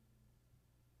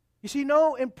 You see,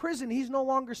 in prison, he's no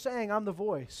longer saying, I'm the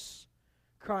voice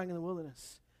crying in the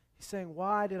wilderness. He's saying,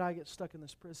 why did I get stuck in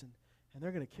this prison? And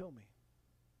they're going to kill me.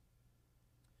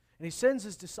 And he sends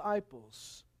his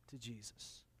disciples to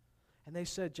Jesus. And they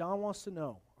said, John wants to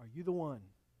know, are you the one?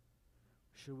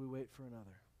 Or should we wait for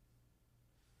another?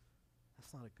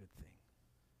 That's not a good thing.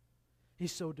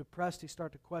 He's so depressed, he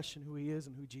starts to question who he is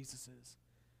and who Jesus is.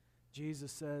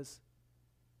 Jesus says,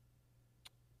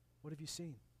 what have you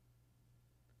seen?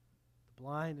 The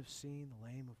blind have seen, the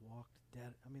lame have walked,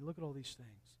 dead. I mean, look at all these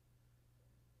things.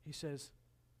 He says,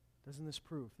 doesn't this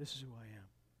prove this is who I am?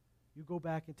 You go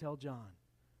back and tell John,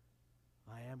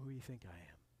 I am who you think I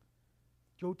am.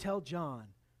 Go tell John,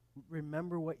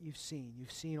 remember what you've seen.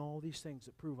 You've seen all these things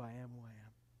that prove I am who I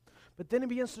am. But then he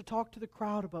begins to talk to the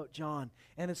crowd about John.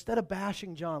 And instead of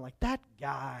bashing John, like that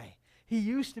guy, he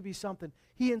used to be something,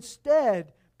 he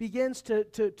instead begins to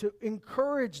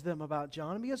encourage them about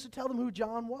John and begins to tell them who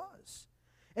John was.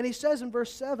 And he says in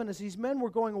verse 7, as these men were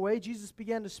going away, Jesus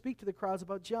began to speak to the crowds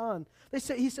about John.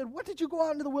 He said, what did you go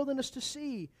out into the wilderness to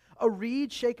see? A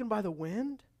reed shaken by the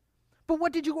wind? But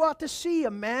what did you go out to see?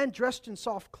 A man dressed in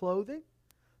soft clothing?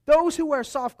 Those who wear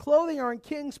soft clothing are in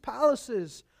kings'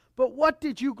 palaces. But what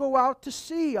did you go out to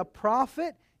see? A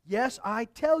prophet? Yes, I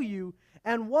tell you,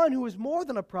 and one who is more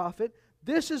than a prophet.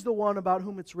 This is the one about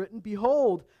whom it's written,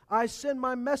 Behold, I send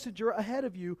my messenger ahead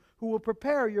of you who will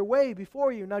prepare your way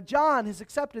before you. Now, John has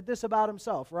accepted this about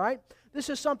himself, right? This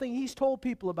is something he's told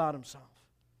people about himself.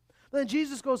 Then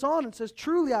Jesus goes on and says,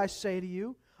 Truly I say to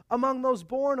you, among those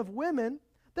born of women,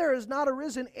 there has not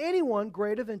arisen anyone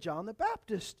greater than John the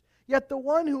Baptist. Yet the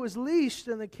one who is least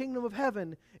in the kingdom of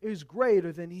heaven is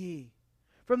greater than he.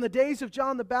 From the days of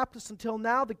John the Baptist until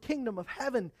now, the kingdom of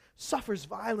heaven suffers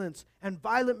violence, and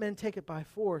violent men take it by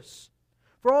force.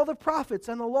 For all the prophets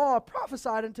and the law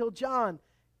prophesied until John.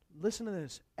 Listen to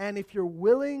this. And if you're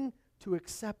willing to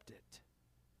accept it,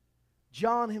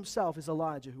 John himself is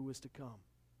Elijah who is to come.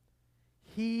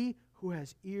 He who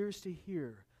has ears to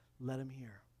hear, let him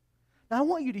hear. Now I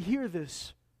want you to hear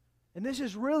this. And this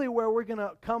is really where we're going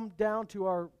to come down to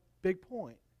our big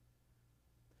point.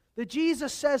 That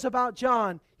Jesus says about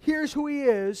John, here's who he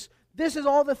is. These are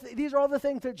all the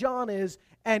things that John is.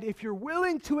 And if you're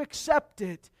willing to accept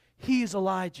it, he's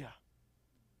Elijah.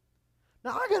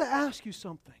 Now I got to ask you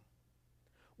something.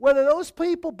 Whether those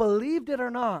people believed it or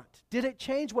not, did it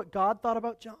change what God thought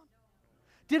about John?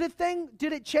 Did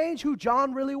it change who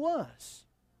John really was?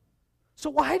 So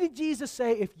why did Jesus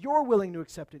say, if you're willing to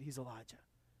accept it, he's Elijah?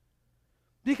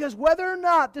 Because whether or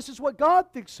not this is what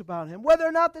God thinks about him, whether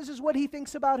or not this is what he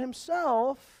thinks about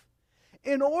himself,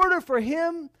 in order for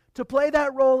him to play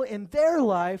that role in their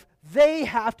life, they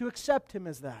have to accept him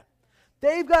as that.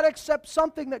 They've got to accept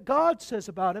something that God says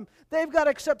about him. They've got to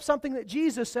accept something that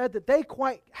Jesus said that they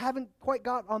haven't quite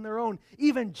got on their own.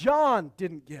 Even John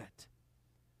didn't get.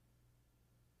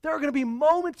 There are going to be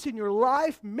moments in your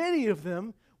life, many of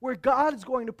them, where God is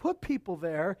going to put people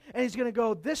there, and he's going to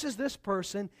go, this is this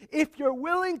person. If you're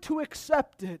willing to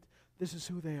accept it, this is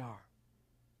who they are.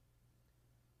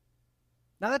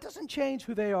 Now, that doesn't change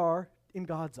who they are in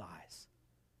God's eyes.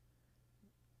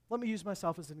 Let me use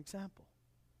myself as an example.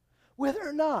 Whether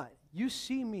or not you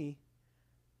see me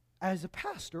as a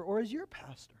pastor or as your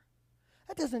pastor,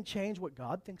 that doesn't change what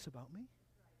God thinks about me.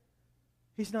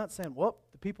 He's not saying, well,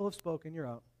 the people have spoken, you're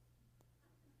out.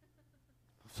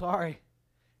 Sorry.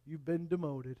 You've been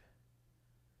demoted.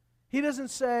 He doesn't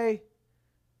say,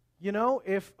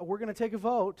 if we're going to take a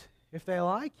vote, if they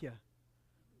like you,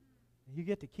 you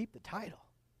get to keep the title.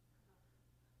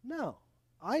 No.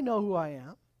 I know who I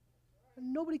am,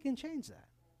 and nobody can change that.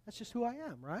 That's just who I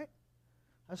am, right?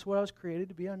 That's what I was created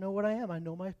to be. I know what I am. I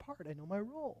know my part. I know my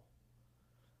role.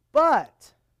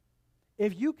 But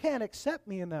if you can't accept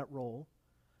me in that role,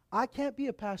 I can't be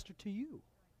a pastor to you.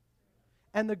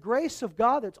 And the grace of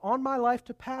God that's on my life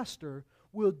to pastor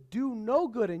will do no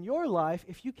good in your life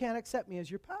if you can't accept me as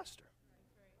your pastor.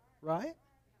 Right?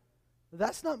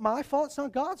 That's not my fault. It's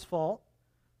not God's fault.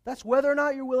 That's whether or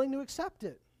not you're willing to accept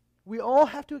it. We all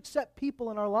have to accept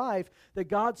people in our life that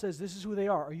God says this is who they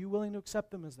are. Are you willing to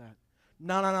accept them as that?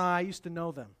 No, I used to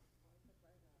know them.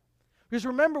 Because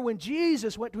remember, when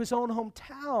Jesus went to his own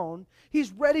hometown,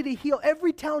 he's ready to heal.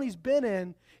 Every town he's been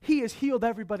in, he has healed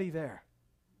everybody there.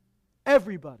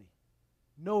 Everybody.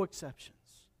 No exceptions.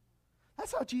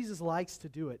 That's how Jesus likes to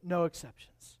do it. No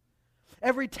exceptions.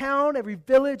 Every town, every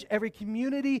village, every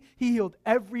community, he healed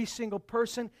every single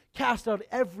person, cast out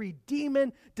every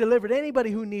demon, delivered anybody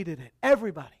who needed it.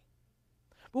 Everybody.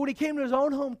 But when he came to his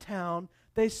own hometown,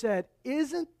 they said,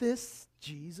 isn't this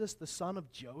Jesus, the son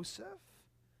of Joseph?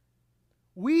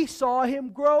 We saw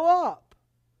him grow up.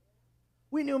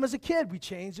 We knew him as a kid. We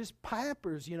changed his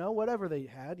pampers, whatever they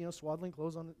had, swaddling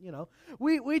clothes on,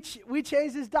 We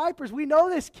changed his diapers. We know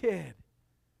this kid.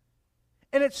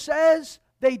 And it says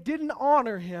they didn't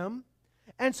honor him,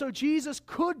 and so Jesus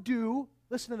could do,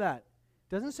 listen to that.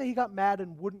 It doesn't say he got mad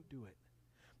and wouldn't do it.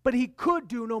 But he could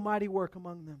do no mighty work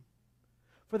among them,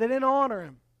 for they didn't honor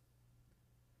him.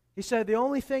 He said the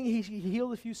only thing, he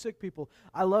healed a few sick people.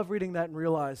 I love reading that and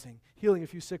realizing healing a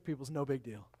few sick people is no big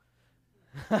deal.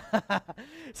 It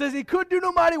says he could do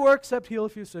no mighty work except heal a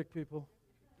few sick people.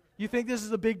 You think this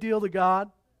is a big deal to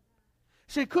God?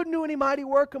 So he couldn't do any mighty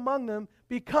work among them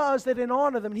because they didn't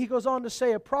honor them. And he goes on to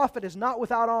say a prophet is not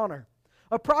without honor.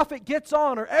 A prophet gets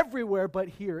honor everywhere but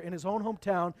here in his own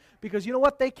hometown, because you know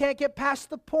what? They can't get past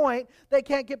the point. They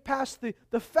can't get past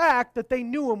the fact that they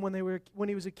knew him when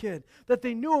he was a kid, that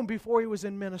they knew him before he was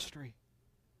in ministry.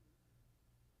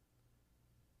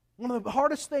 One of the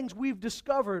hardest things we've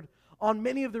discovered on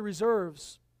many of the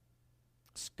reserves,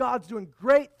 God's doing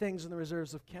great things in the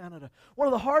reserves of Canada. One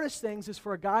of the hardest things is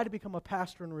for a guy to become a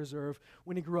pastor in a reserve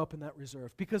when he grew up in that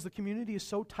reserve, because the community is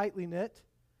so tightly knit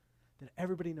that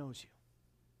everybody knows you.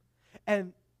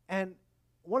 And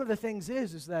one of the things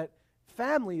is that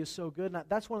family is so good. And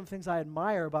that's one of the things I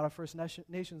admire about our First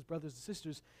Nations brothers and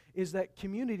sisters is that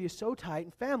community is so tight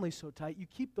and family is so tight. You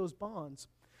keep those bonds.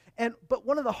 But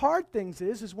one of the hard things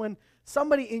is when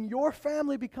somebody in your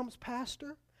family becomes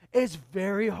pastor, it's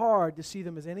very hard to see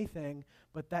them as anything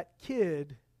but that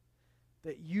kid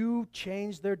that you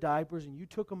changed their diapers and you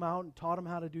took them out and taught them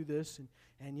how to do this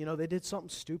and you know, they did something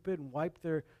stupid and wiped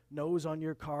their nose on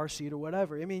your car seat or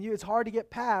whatever. I mean, it's hard to get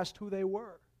past who they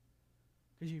were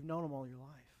because you've known them all your life.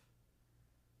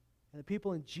 And the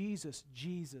people in Jesus,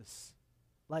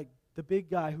 like the big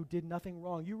guy who did nothing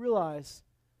wrong, you realize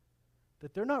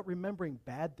that they're not remembering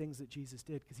bad things that Jesus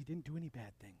did because he didn't do any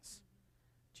bad things.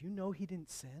 Do you know he didn't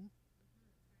sin?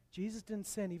 Jesus didn't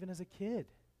sin even as a kid.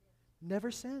 Never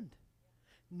sinned.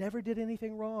 Never did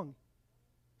anything wrong.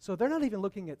 So they're not even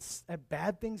looking at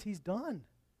bad things he's done.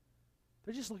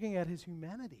 They're just looking at his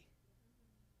humanity.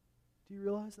 Do you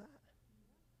realize that?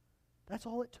 That's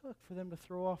all it took for them to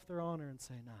throw off their honor and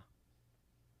say, nah,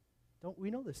 don't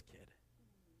we know this kid?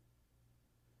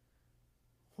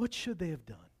 What should they have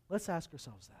done? Let's ask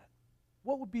ourselves that.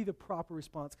 What would be the proper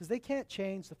response? Because they can't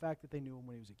change the fact that they knew him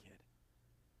when he was a kid.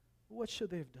 But what should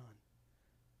they have done?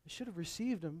 They should have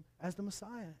received him as the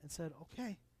Messiah and said,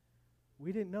 okay,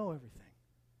 we didn't know everything.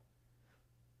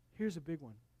 Here's a big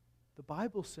one. The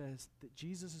Bible says that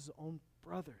Jesus' own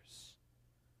brothers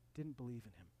didn't believe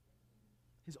in him.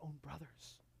 His own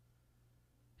brothers.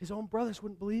 His own brothers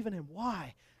wouldn't believe in him.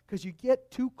 Why? Because you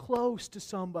get too close to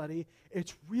somebody,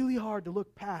 it's really hard to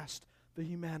look past the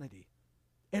humanity.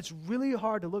 It's really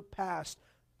hard to look past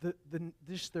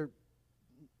just their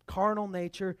carnal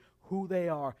nature, who they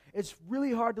are. It's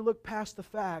really hard to look past the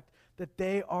fact that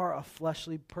they are a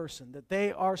fleshly person, that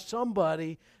they are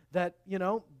somebody that, you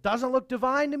know, doesn't look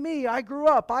divine to me. I grew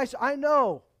up. I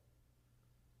know.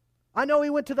 I know he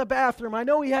went to the bathroom. I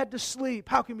know he had to sleep.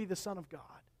 How can he be the Son of God?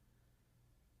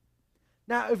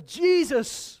 Now, if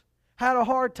Jesus had a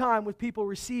hard time with people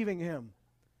receiving him,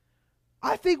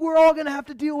 I think we're all going to have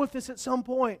to deal with this at some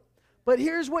point. But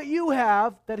here's what you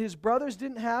have that his brothers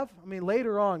didn't have. I mean,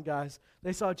 later on, guys,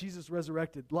 they saw Jesus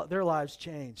resurrected. Their lives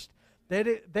changed.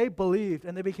 They believed,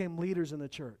 and they became leaders in the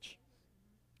church.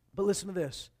 But listen to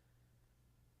this.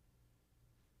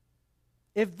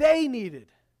 If they needed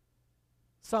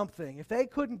something, if they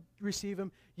couldn't receive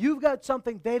him, you've got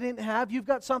something they didn't have. You've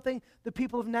got something the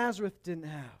people of Nazareth didn't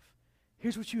have.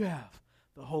 Here's what you have: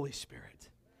 the Holy Spirit.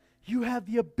 You have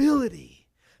the ability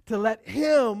to let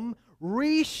him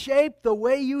reshape the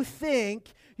way you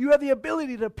think. You have the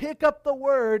ability to pick up the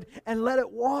word and let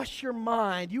it wash your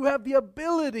mind. You have the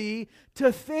ability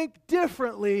to think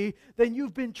differently than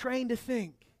you've been trained to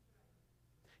think.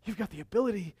 You've got the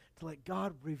ability to let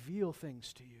God reveal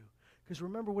things to you. Because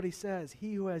remember what he says,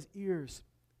 he who has ears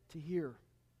to hear,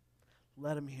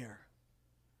 let him hear.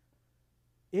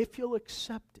 If you'll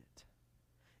accept it,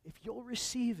 if you'll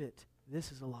receive it,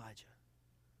 this is Elijah.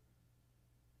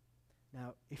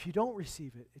 Now, if you don't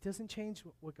receive it, it doesn't change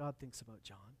what God thinks about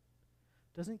John.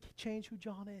 It doesn't change who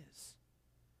John is.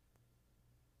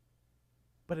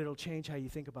 But it'll change how you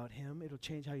think about him. It'll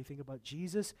change how you think about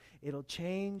Jesus. It'll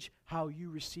change how you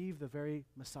receive the very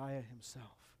Messiah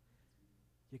himself.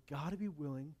 You got to be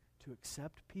willing to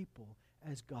accept people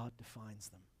as God defines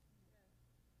them.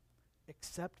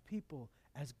 Accept people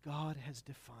as God has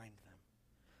defined them.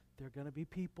 There are going to be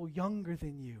people younger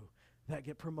than you that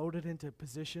get promoted into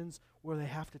positions where they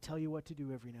have to tell you what to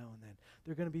do every now and then.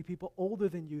 There are going to be people older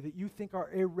than you that you think are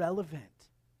irrelevant.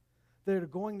 They're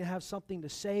going to have something to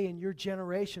say in your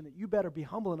generation that you better be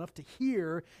humble enough to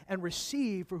hear and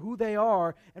receive for who they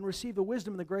are and receive the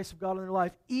wisdom and the grace of God in their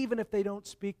life, even if they don't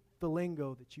speak the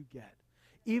lingo that you get.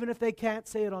 Even if they can't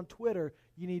say it on Twitter,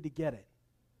 you need to get it.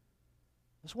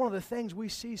 That's one of the things we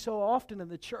see so often in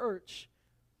the church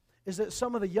is that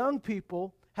some of the young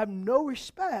people have no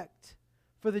respect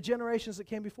for the generations that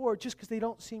came before just because they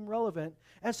don't seem relevant.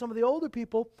 And some of the older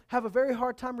people have a very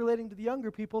hard time relating to the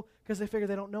younger people because they figure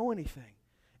they don't know anything.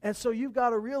 And so you've got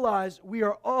to realize we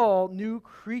are all new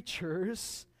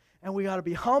creatures and we got to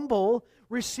be humble,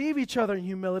 receive each other in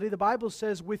humility. The Bible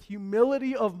says with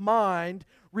humility of mind,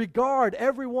 regard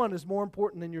everyone as more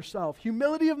important than yourself.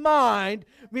 Humility of mind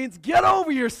means get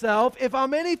over yourself. If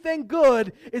I'm anything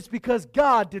good, it's because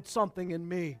God did something in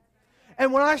me.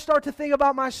 And when I start to think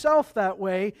about myself that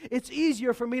way, it's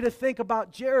easier for me to think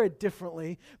about Jared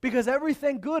differently because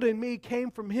everything good in me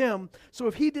came from him. So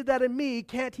if he did that in me,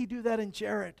 can't he do that in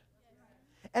Jared?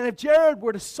 And if Jared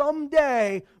were to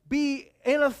someday be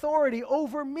in authority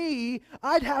over me,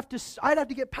 I'd have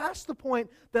to get past the point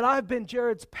that I've been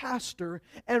Jared's pastor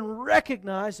and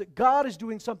recognize that God is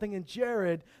doing something in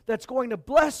Jared that's going to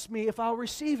bless me if I'll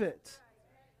receive it.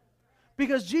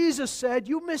 Because Jesus said,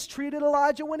 you mistreated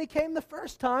Elijah when he came the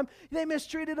first time. They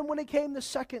mistreated him when he came the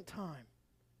second time.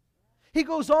 He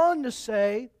goes on to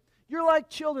say, you're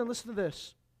like children. Listen to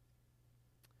this.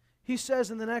 He says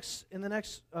in the next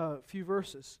few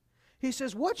verses, he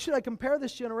says, what should I compare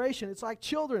this generation? It's like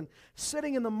children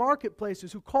sitting in the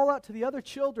marketplaces who call out to the other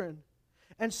children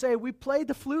and say, we played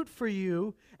the flute for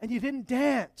you and you didn't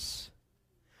dance.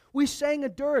 We sang a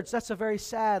dirge. That's a very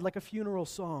sad, like a funeral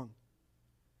song.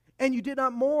 And you did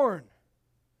not mourn.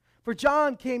 For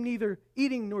John came neither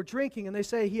eating nor drinking, and they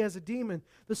say he has a demon.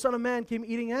 The Son of Man came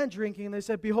eating and drinking, and they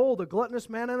said, behold, a gluttonous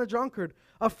man and a drunkard,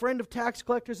 a friend of tax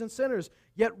collectors and sinners.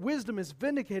 Yet wisdom is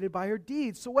vindicated by her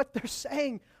deeds. So what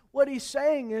he's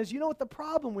saying is, you know what the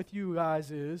problem with you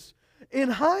guys is? In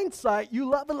hindsight, you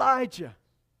love Elijah.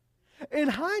 In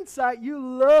hindsight, you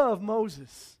love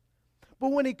Moses.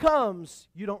 But when he comes,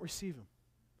 you don't receive him.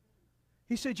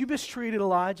 He said, you mistreated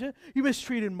Elijah, you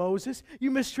mistreated Moses,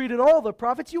 you mistreated all the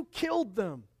prophets, you killed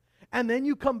them. And then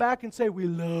you come back and say, we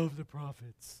love the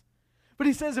prophets. But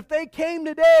he says, if they came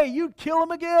today, you'd kill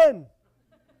them again.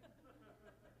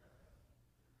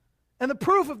 And the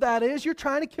proof of that is you're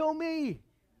trying to kill me.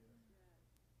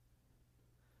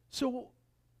 So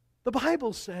the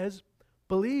Bible says,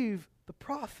 believe the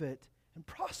prophet and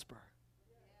prosper.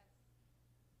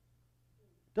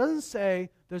 It doesn't say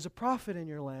there's a prophet in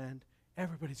your land,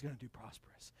 everybody's going to do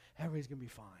prosperous. Everybody's going to be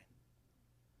fine.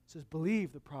 It says,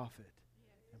 believe the prophet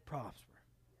and prosper.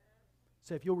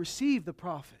 So if you'll receive the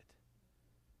prophet,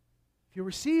 you'll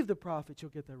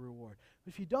get that reward.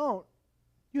 But if you don't,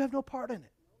 you have no part in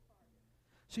it.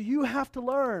 So you have to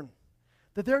learn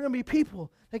that there are going to be people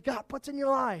that God puts in your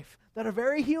life that are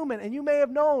very human, and you may have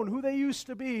known who they used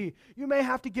to be. You may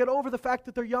have to get over the fact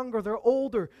that they're younger, they're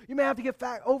older. You may have to get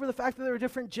over the fact that they're a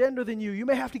different gender than you. You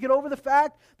may have to get over the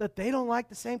fact that they don't like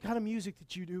the same kind of music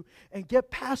that you do, and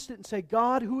get past it and say,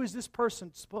 God, who is this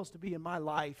person supposed to be in my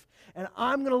life? And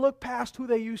I'm going to look past who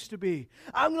they used to be.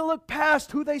 I'm going to look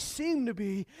past who they seem to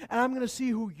be, and I'm going to see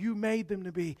who you made them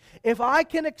to be. If I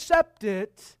can accept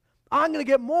it, I'm going to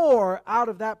get more out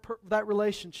of that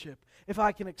relationship if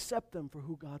I can accept them for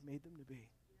who God made them to be.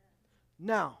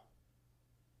 Now,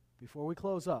 before we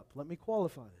close up, let me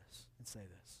qualify this and say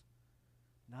this.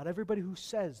 Not everybody who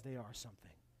says they are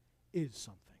something is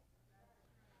something.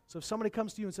 So if somebody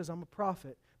comes to you and says, I'm a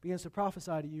prophet, begins to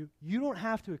prophesy to you, you don't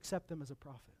have to accept them as a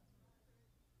prophet.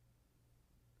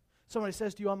 Somebody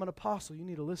says to you, I'm an apostle, you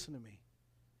need to listen to me.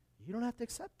 You don't have to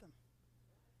accept them.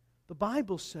 The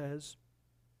Bible says,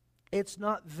 it's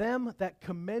not them that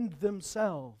commend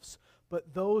themselves,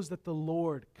 but those that the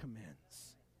Lord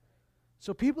commends.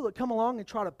 So people that come along and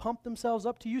try to pump themselves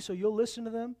up to you so you'll listen to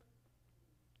them,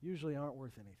 usually aren't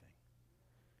worth anything.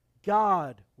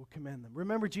 God will commend them.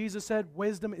 Remember, Jesus said,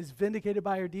 wisdom is vindicated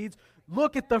by her deeds.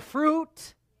 Look at the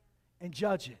fruit and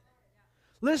judge it.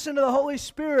 Listen to the Holy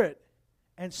Spirit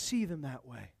and see them that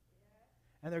way.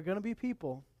 And there are going to be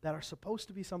people that are supposed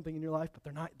to be something in your life, but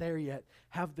they're not there yet.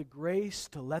 Have the grace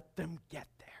to let them get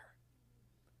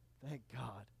there. Thank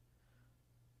God.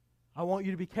 I want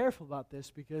you to be careful about this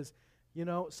because,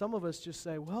 some of us just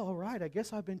say, well, all right, I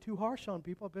guess I've been too harsh on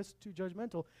people. I've been too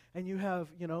judgmental. And you have,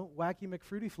 Wacky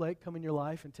McFruity Flake come in your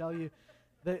life and tell you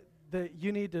that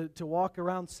you need to walk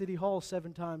around City Hall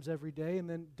 7 times every day and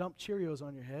then dump Cheerios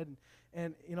on your head.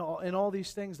 And and all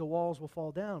these things, the walls will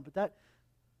fall down. But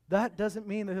that doesn't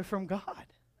mean that they're from God.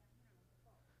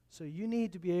 So you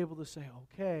need to be able to say,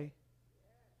 okay,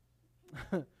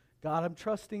 God, I'm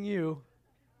trusting you.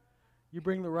 You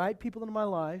bring the right people into my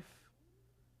life.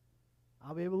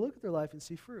 I'll be able to look at their life and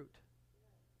see fruit.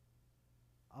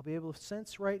 I'll be able to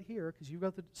sense right here, because you've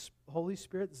got the Holy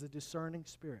Spirit is a discerning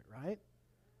spirit, right?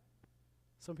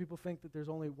 Some people think that there's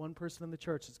only one person in the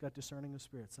church that's got discerning of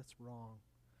spirits. That's wrong.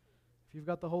 If you've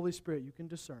got the Holy Spirit, you can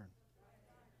discern.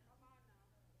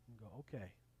 And go, okay,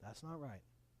 that's not right.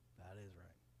 That is right.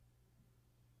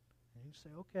 And you say,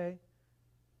 okay.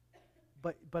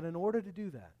 But in order to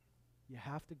do that, you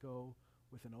have to go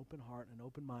with an open heart and an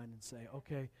open mind and say,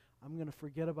 okay, I'm going to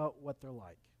forget about what they're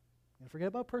like. I'm going to forget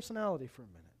about personality for a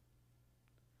minute.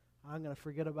 I'm going to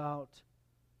forget about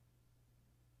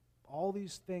all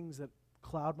these things that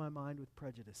cloud my mind with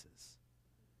prejudices.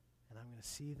 And I'm going to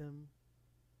see them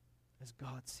as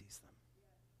God sees them.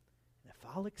 And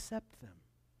if I'll accept them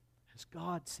as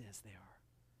God says they are,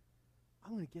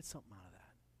 I'm going to get something out of that.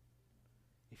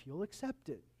 If you'll accept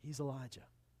it, he's Elijah.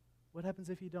 What happens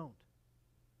if you don't?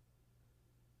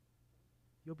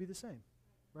 You'll be the same,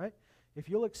 right? If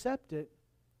you'll accept it,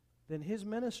 then his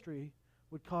ministry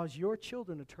would cause your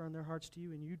children to turn their hearts to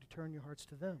you and you to turn your hearts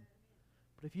to them.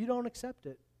 But if you don't accept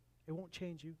it, it won't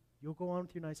change you. You'll go on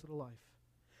with your nice little life.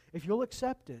 if you'll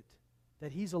accept it,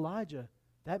 that he's Elijah,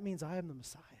 that means I am the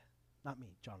Messiah. Not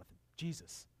me, Jonathan,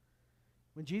 Jesus.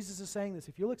 When Jesus is saying this,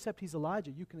 if you'll accept he's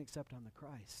Elijah, you can accept I'm the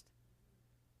Christ.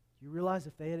 You realize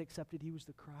if they had accepted he was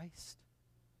the Christ,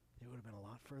 they would have been a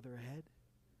lot further ahead.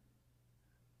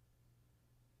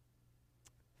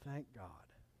 Thank God.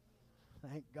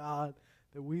 Thank God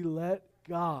that we let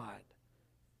God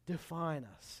define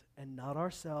us and not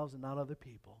ourselves and not other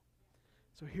people.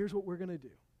 So here's what we're going to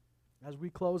do as we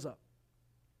close up.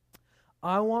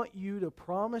 I want you to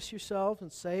promise yourself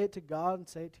and say it to God and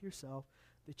say it to yourself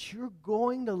that you're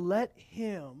going to let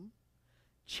him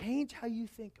change how you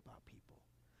think about people.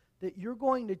 That you're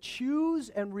going to choose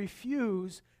and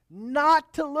refuse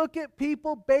not to look at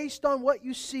people based on what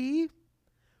you see,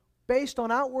 based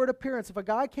on outward appearance. If a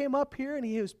guy came up here and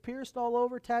he was pierced all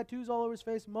over, tattoos all over his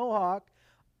face, mohawk,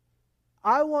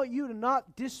 I want you to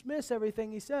not dismiss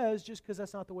everything he says just because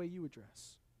that's not the way you would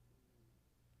dress.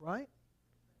 Right?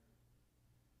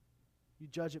 You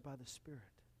judge it by the Spirit.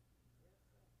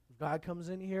 If God comes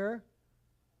in here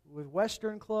with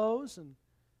Western clothes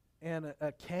and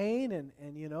a cane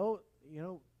and you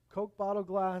know Coke bottle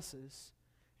glasses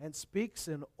and speaks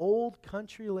in old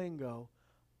country lingo,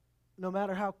 no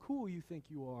matter how cool you think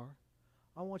you are,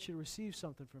 I want you to receive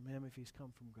something from him if he's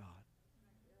come from God.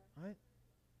 Right?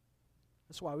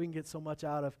 That's why we can get so much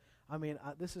out of,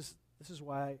 this is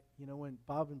why, when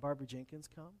Bob and Barbara Jenkins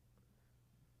come,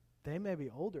 they may be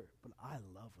older, but I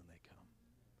love when they come.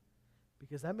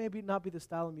 Because that may not be the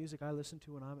style of music I listen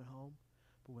to when I'm at home,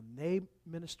 but when they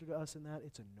minister to us in that,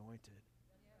 it's anointed.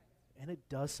 And it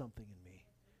does something in me.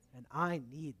 And I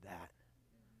need that.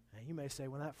 And you may say,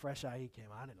 when that Fresh IE came,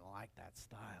 I didn't like that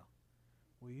style.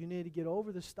 Well, you need to get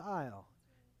over the style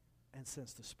and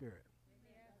sense the Spirit.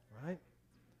 Right?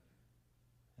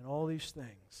 And all these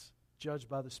things, judged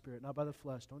by the Spirit, not by the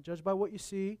flesh. Don't judge by what you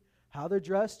see, how they're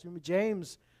dressed.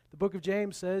 James, the book of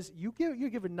James says, you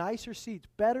give nicer seats,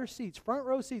 better seats, front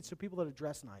row seats to people that are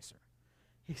dressed nicer.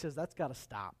 He says, that's got to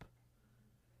stop.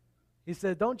 He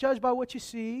said, don't judge by what you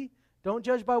see. Don't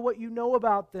judge by what you know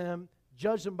about them.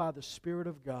 Judge them by the Spirit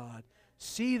of God.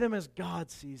 See them as God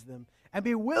sees them. And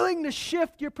be willing to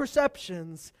shift your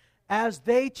perceptions as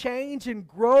they change and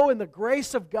grow in the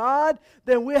grace of God.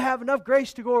 Then we'll have enough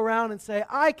grace to go around and say,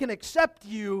 I can accept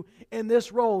you in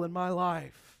this role in my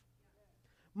life.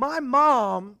 My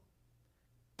mom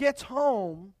gets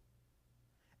home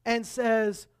and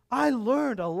says, I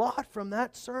learned a lot from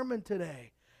that sermon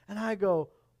today. And I go,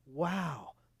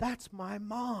 wow, that's my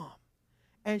mom.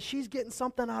 And she's getting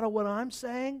something out of what I'm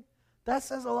saying. That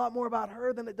says a lot more about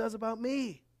her than it does about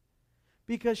me.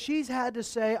 Because she's had to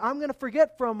say, I'm going to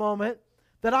forget for a moment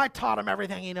that I taught him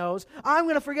everything he knows. I'm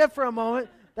going to forget for a moment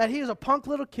that he was a punk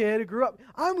little kid who grew up.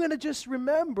 I'm going to just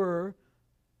remember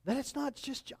that it's not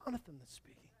just Jonathan that's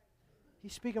speaking.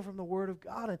 He's speaking from the Word of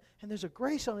God, and there's a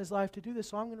grace on his life to do this,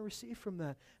 so I'm going to receive from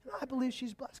that. And I believe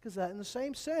she's blessed because of that. In the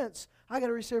same sense, I got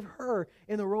to receive her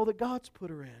in the role that God's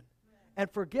put her in and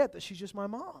forget that she's just my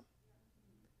mom.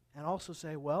 And also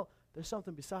say, well, there's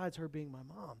something besides her being my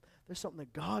mom. There's something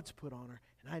that God's put on her,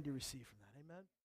 and I need to receive from that. Amen?